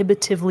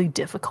prohibitively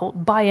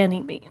difficult by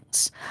any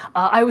means.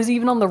 I was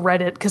even on the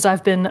Reddit because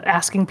I've been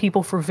asking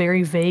people for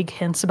very vague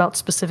hints about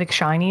specific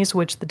shinies,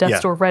 which the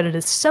Death's Door Reddit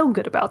is so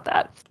good about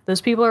that.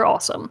 Those people are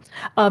awesome.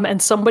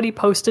 And somebody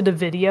posted a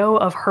video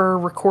of her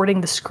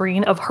recording the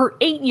screen of her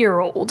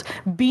 8-year-old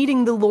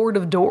beating the Lord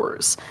of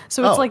Doors.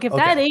 So it's like if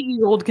that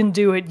 8-year-old can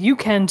do it, you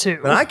can too.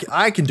 And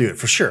I can do it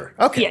for sure.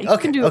 Okay, yeah, you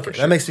can do it for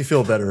sure. That makes me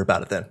feel better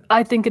about it then.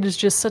 I think it is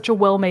just such a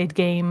well-made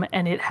game,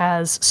 and it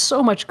has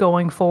so much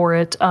going for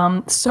it.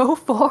 So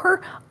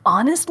far,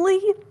 honestly,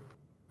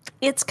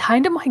 it's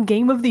kind of my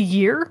game of the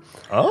year.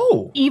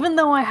 Oh. Even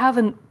though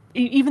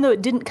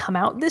it didn't come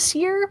out this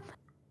year,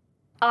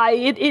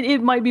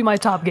 it might be my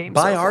top game.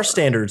 By our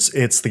standards,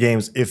 it's the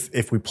games,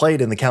 if we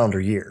played in the calendar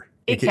year,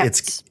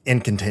 it's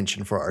in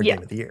contention for our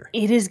game of the year.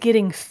 It is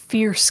getting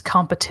fierce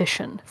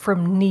competition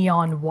from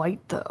Neon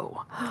White,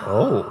 though.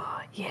 Oh.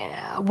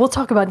 Yeah, we'll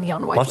talk about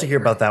Neon White. We'll have to hear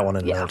about that one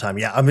another time.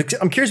 Yeah, I'm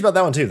curious about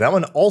that one too. That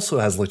one also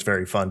has looked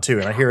very fun too,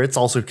 and I hear it's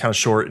also kind of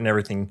short and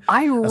everything.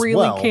 I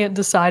really can't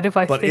decide if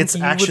I think its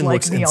you action would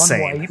looks like Neon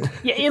insane. White.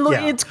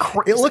 Yeah, it's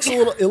crazy.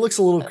 It looks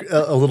a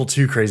little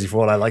too crazy for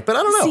what I like, but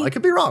I don't know. I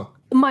could be wrong.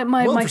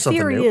 My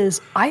theory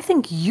is I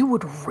think you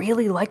would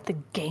really like the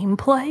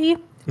gameplay.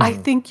 I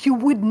think you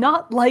would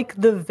not like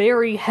the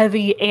very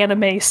heavy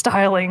anime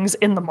stylings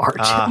in the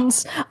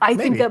margins. I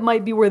think that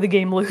might be where the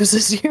game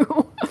loses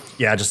you.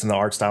 Yeah, just in the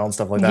art style and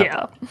stuff like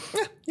that.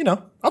 Yeah.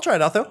 I'll try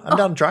it out though. I'm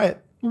down to try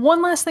it.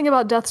 One last thing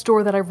about Death's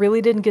Door that I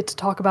really didn't get to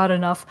talk about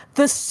enough.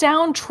 The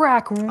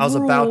soundtrack rules. I was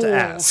about to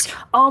ask.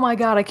 Oh my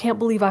god, I can't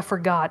believe I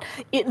forgot.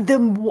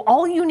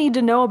 All you need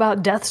to know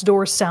about Death's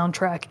Door's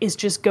soundtrack is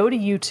just go to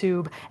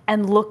YouTube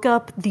and look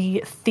up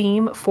the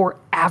theme for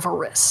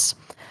Avarice.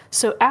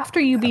 So after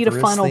you beat a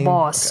final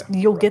boss,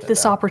 you'll get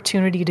this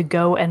opportunity to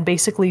go and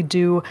basically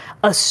do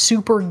a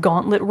super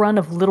gauntlet run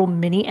of little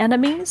mini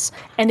enemies.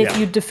 And if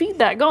you defeat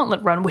that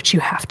gauntlet run, which you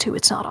have to,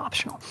 it's not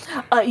optional,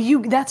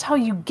 that's how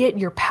you get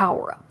your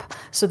power-up.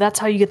 So that's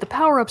how you get the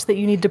power-ups that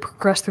you need to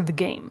progress through the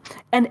game.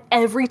 And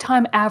every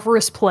time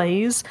Avarice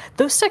plays,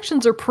 those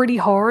sections are pretty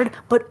hard,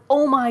 but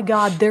oh my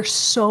god, they're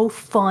so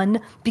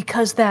fun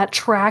because that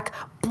track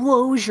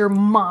blows your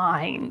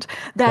mind.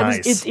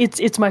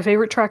 It's my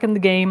favorite track in the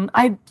game.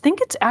 I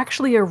think it's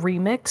actually a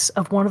remix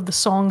of one of the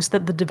songs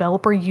that the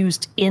developer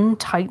used in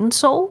Titan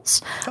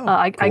Souls. Cool.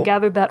 I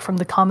gathered that from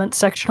the comments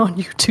section on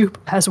YouTube,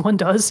 as one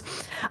does.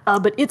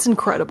 But it's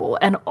incredible.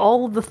 And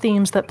all of the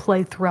themes that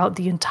play throughout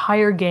the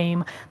entire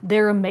game,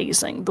 they're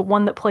amazing. The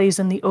one that plays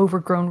in the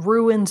overgrown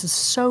ruins is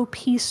so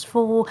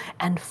peaceful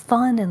and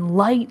fun and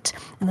light.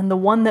 And then the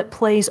one that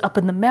plays up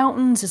in the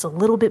mountains is a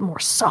little bit more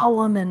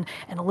solemn and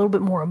a little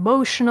bit more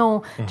emotional.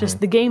 Just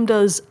the game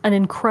does an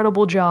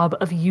incredible job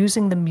of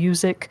using the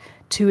music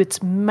to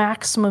its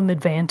maximum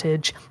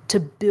advantage to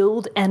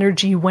build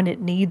energy when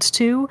it needs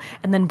to,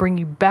 and then bring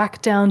you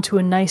back down to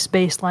a nice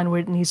baseline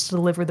where it needs to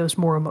deliver those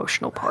more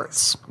emotional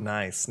parts.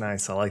 Nice. I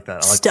like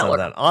that. I like Stellar.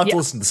 That. I'll have to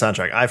listen to the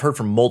soundtrack. I've heard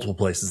from multiple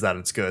places that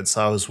it's good,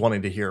 so I was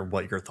wanting to hear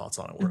what your thoughts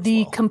on it were.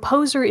 The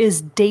composer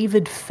is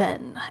David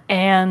Fenn,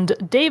 and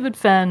David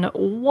Fenn,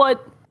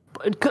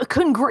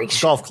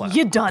 congratulations. Golf clap.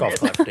 You done Golf it.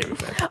 Clap for David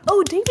Fenn.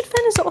 Oh, David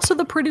Fenn is also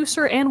the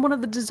producer and one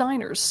of the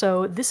designers.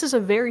 So this is a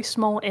very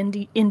small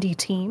indie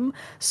team.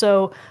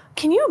 So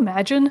can you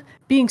imagine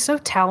being so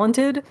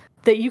talented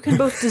that you can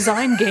both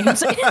design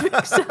games and make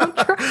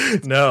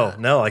soundtracks?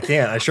 No, I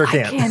can't. I sure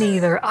can't. I can't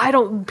either.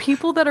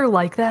 People that are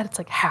like that, it's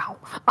like, how?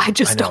 I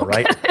don't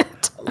get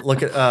it.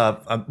 Look at,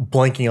 I'm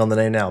blanking on the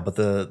name now, but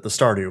the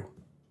Stardew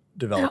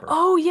developer.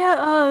 Oh,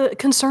 yeah,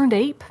 Concerned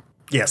Ape.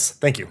 Yes,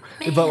 thank you.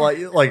 Man.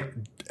 But like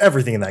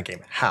everything in that game,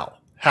 how?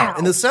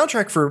 And the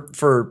soundtrack for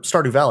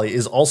Stardew Valley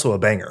is also a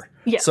banger.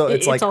 Yeah, so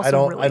it's like I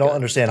don't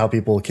understand how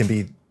people can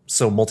be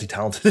so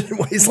multi-talented in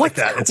ways like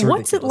that. It's ridiculous.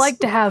 What's it like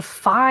to have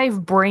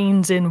 5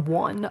 brains in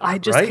one? I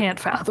just can't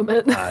fathom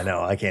it. I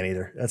know, I can't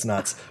either. That's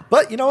nuts.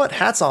 But you know what?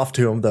 Hats off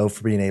to him though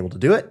for being able to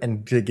do it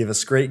and to give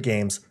us great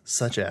games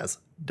such as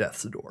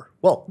Death's Door.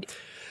 Well,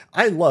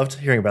 I loved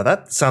hearing about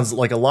that. Sounds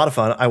like a lot of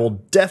fun. I will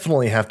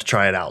definitely have to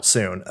try it out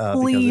soon.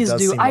 Please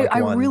do. I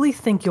really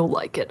think you'll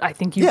like it. I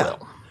think you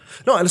will.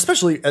 No, and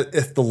especially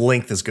if the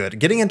length is good.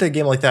 Getting into a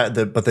game like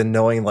that, but then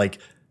knowing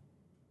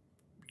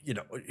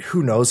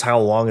who knows how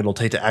long it'll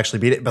take to actually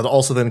beat it, but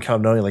also then kind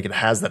of knowing it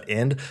has that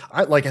end.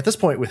 At this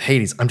point with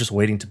Hades, I'm just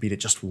waiting to beat it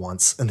just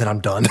once and then I'm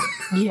done.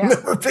 Yeah.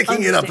 Never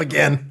picking it up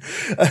again.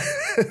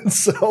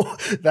 So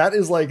that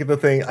is the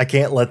thing. I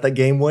can't let that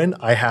game win.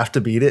 I have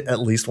to beat it at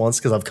least once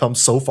because I've come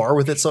so far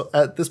with it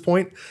at this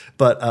point.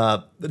 But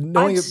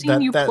knowing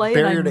that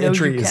barrier to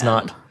entry is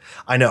not,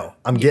 I know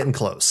I'm getting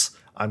close.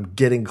 I'm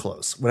getting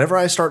close. Whenever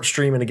I start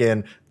streaming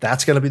again,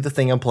 that's going to be the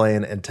thing I'm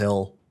playing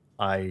until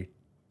I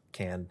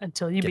can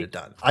get it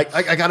done.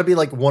 I got to be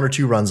 1 or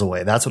 2 runs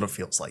away. That's what it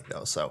feels like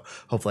though. So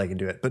hopefully I can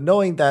do it. But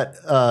knowing that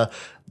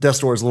Death's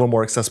Door is a little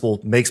more accessible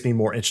makes me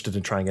more interested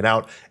in trying it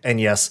out. And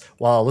yes,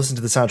 while I listen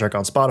to the soundtrack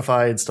on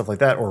Spotify and stuff like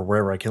that, or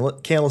wherever I can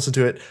listen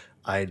to it,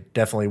 I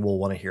definitely will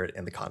want to hear it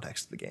in the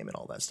context of the game and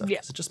all that stuff.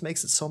 Because it just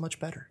makes it so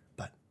much better.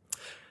 But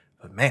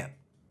But man,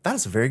 that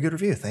is a very good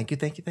review. Thank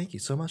you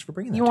so much for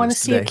bringing that. You want to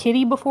see a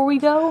kitty before we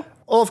go?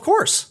 Oh, of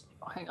course.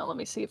 Oh, hang on, let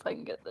me see if I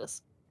can get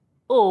this.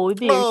 Oh,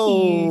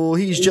 there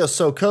he's just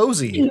so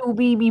cozy. Little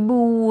baby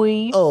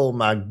boy. Oh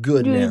my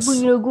goodness.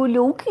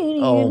 Little kitty.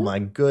 Oh my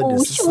goodness. Oh,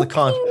 This is so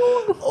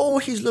the Oh,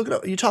 he's looking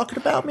up. You talking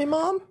about me,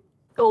 Mom?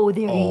 Oh,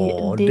 there he is.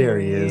 Oh, there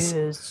he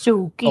is.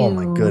 So cute. Oh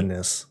my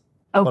goodness.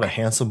 Okay. What a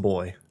handsome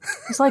boy.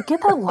 He's like,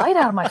 get that light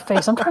out of my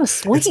face. I'm trying to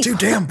sleep. It's too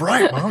damn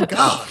bright, Mom.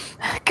 God.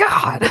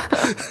 God.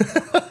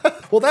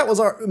 Well, that was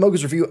our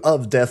Mogan's review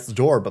of Death's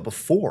Door. But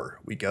before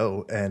we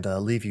go and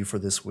leave you for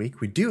this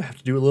week, we do have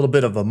to do a little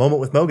bit of a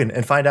moment with Mogan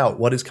and find out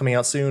what is coming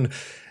out soon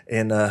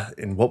and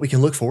what we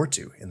can look forward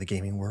to in the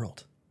gaming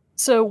world.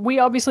 So we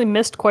obviously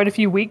missed quite a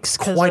few weeks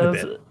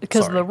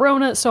because of the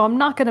Rona, so I'm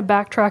not going to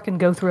backtrack and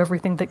go through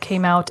everything that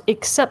came out,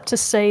 except to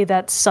say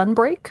that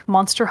Sunbreak,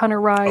 Monster Hunter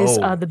Rise,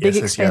 the big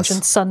expansion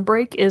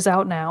Sunbreak is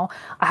out now.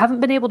 I haven't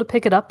been able to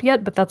pick it up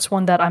yet, but that's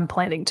one that I'm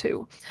planning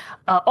to.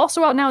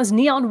 Also out now is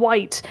Neon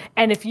White,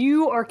 and if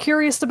you are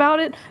curious about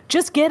it,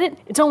 just get it.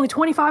 It's only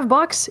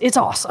 $25. It's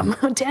awesome.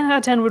 10 out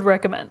of 10 would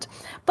recommend.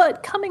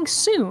 But coming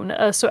soon,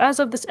 so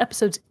as of this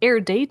episode's air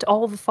date,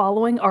 all of the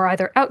following are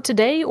either out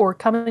today or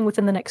coming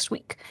within the next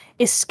week.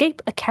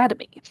 Escape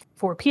Academy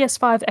for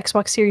PS5,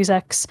 Xbox Series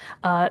X,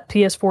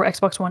 PS4,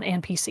 Xbox One,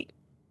 and PC.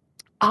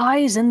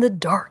 Eyes in the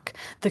Dark,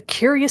 The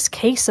Curious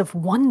Case of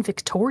One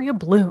Victoria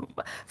Bloom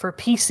for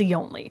PC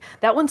only.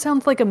 That one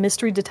sounds like a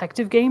mystery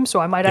detective game, so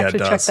I might actually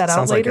check that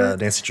out later. Sounds like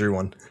a Nancy Drew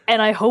one.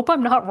 And I hope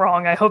I'm not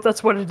wrong. I hope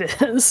that's what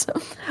it is.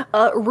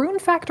 Rune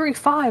Factory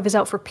 5 is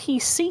out for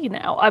PC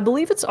now. I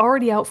believe it's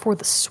already out for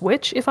the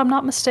Switch, if I'm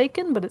not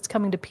mistaken, but it's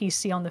coming to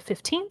PC on the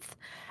 15th.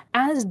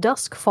 As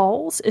Dusk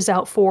Falls is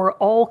out for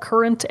all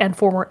current and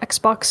former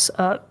Xbox,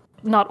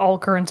 not all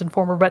current and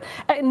former, but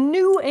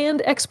new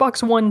and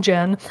Xbox One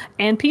gen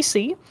and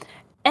PC.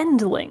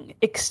 Endling,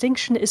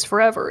 Extinction is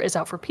Forever is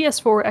out for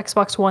PS4,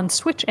 Xbox One,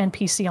 Switch, and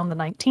PC on the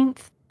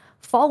 19th.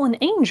 Fallen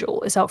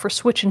Angel is out for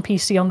Switch and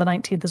PC on the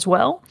 19th as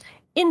well.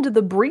 Into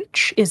the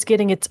Breach is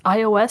getting its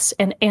iOS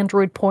and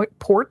Android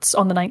ports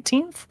on the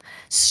 19th.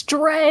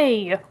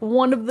 Stray,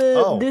 one of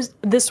the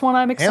this one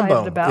I'm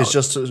excited about. It's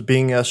just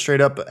being a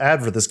straight up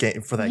ad for this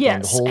game for that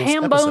game. The whole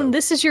Hambone, episode.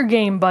 this is your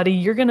game, buddy.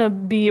 You're gonna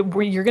be so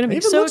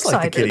looks excited.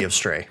 Like the kitty of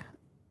Stray.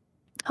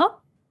 Huh?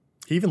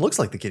 He even looks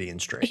like the kitty in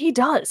Stray. He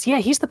does. Yeah,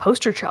 he's the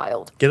poster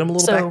child. Get him a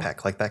little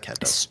backpack like that cat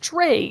does.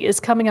 Stray is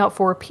coming out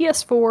for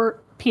PS4,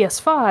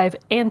 PS5,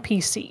 and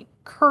PC.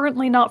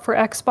 Currently not for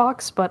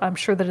Xbox, but I'm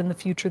sure that in the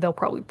future they'll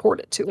probably port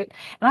it to it.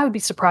 And I would be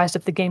surprised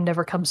if the game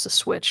never comes to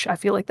Switch. I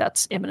feel like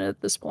that's imminent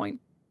at this point.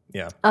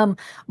 Yeah.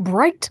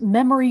 Bright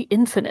Memory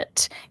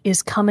Infinite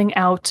is coming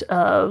out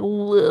for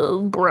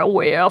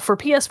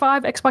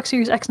PS5, Xbox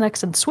Series X and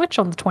X, and Switch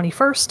on the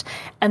 21st.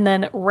 And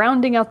then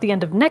rounding out the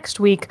end of next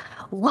week,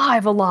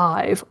 Live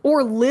Alive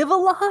or Live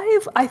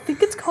Alive? I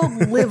think it's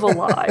called Live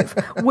Alive,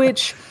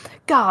 which...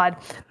 God,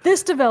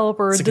 this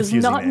developer does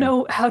not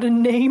know how to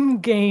name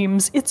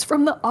games. It's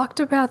from the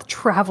Octopath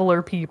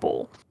Traveler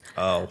people.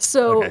 Oh,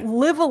 so okay.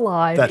 Live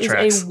Alive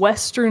is a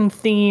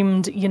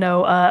Western-themed,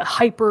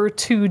 hyper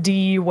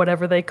 2D,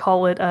 whatever they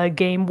call it,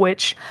 game,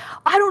 which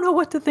I don't know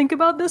what to think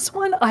about this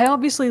one. I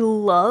obviously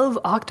love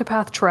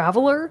Octopath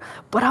Traveler,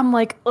 but I'm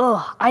like,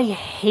 I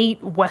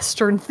hate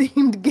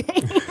Western-themed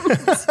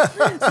games.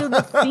 So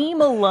the theme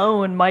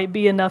alone might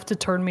be enough to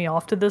turn me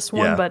off to this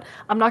one, but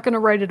I'm not going to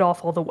write it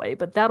off all the way.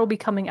 But that'll be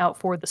coming out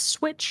for the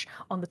Switch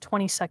on the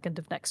 22nd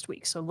of next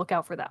week, so look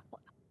out for that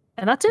one.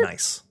 And that's it.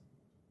 Nice.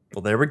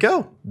 Well, there we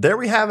go. There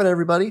we have it,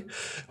 everybody.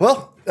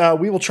 Well,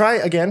 we will try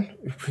again.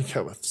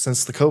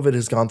 Since the COVID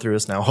has gone through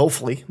us now,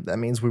 hopefully, that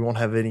means we won't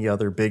have any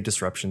other big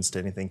disruptions to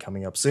anything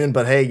coming up soon.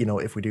 But hey,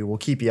 if we do, we'll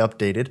keep you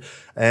updated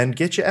and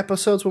get you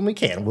episodes when we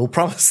can. We'll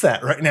promise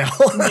that right now.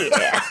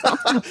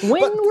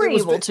 When we're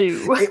able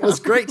to. It was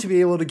great to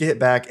be able to get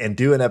back and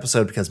do an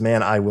episode because,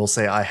 man, I will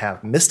say I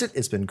have missed it.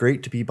 It's been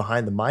great to be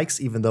behind the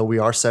mics, even though we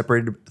are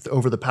separated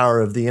over the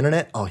power of the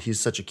internet. Oh, he's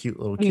such a cute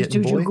little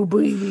kitten boy.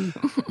 Baby.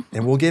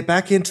 And we'll get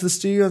back into the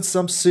studio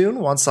soon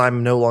once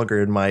I'm no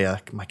longer in my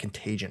my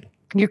contagion.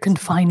 Your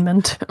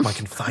confinement. My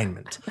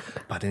confinement.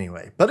 But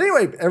anyway,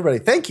 everybody,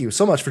 thank you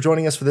so much for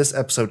joining us for this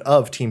episode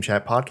of Team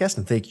Chat Podcast.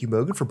 And thank you,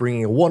 Mogan, for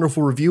bringing a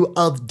wonderful review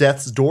of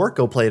Death's Door.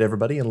 Go play it,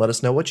 everybody, and let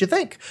us know what you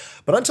think.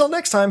 But until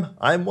next time,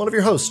 I'm one of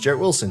your hosts, Jarrett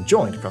Wilson,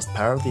 joined across the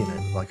power of the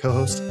internet by my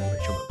co-host,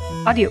 Rachel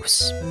Mogan.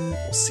 Adios.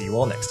 We'll see you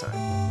all next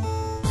time.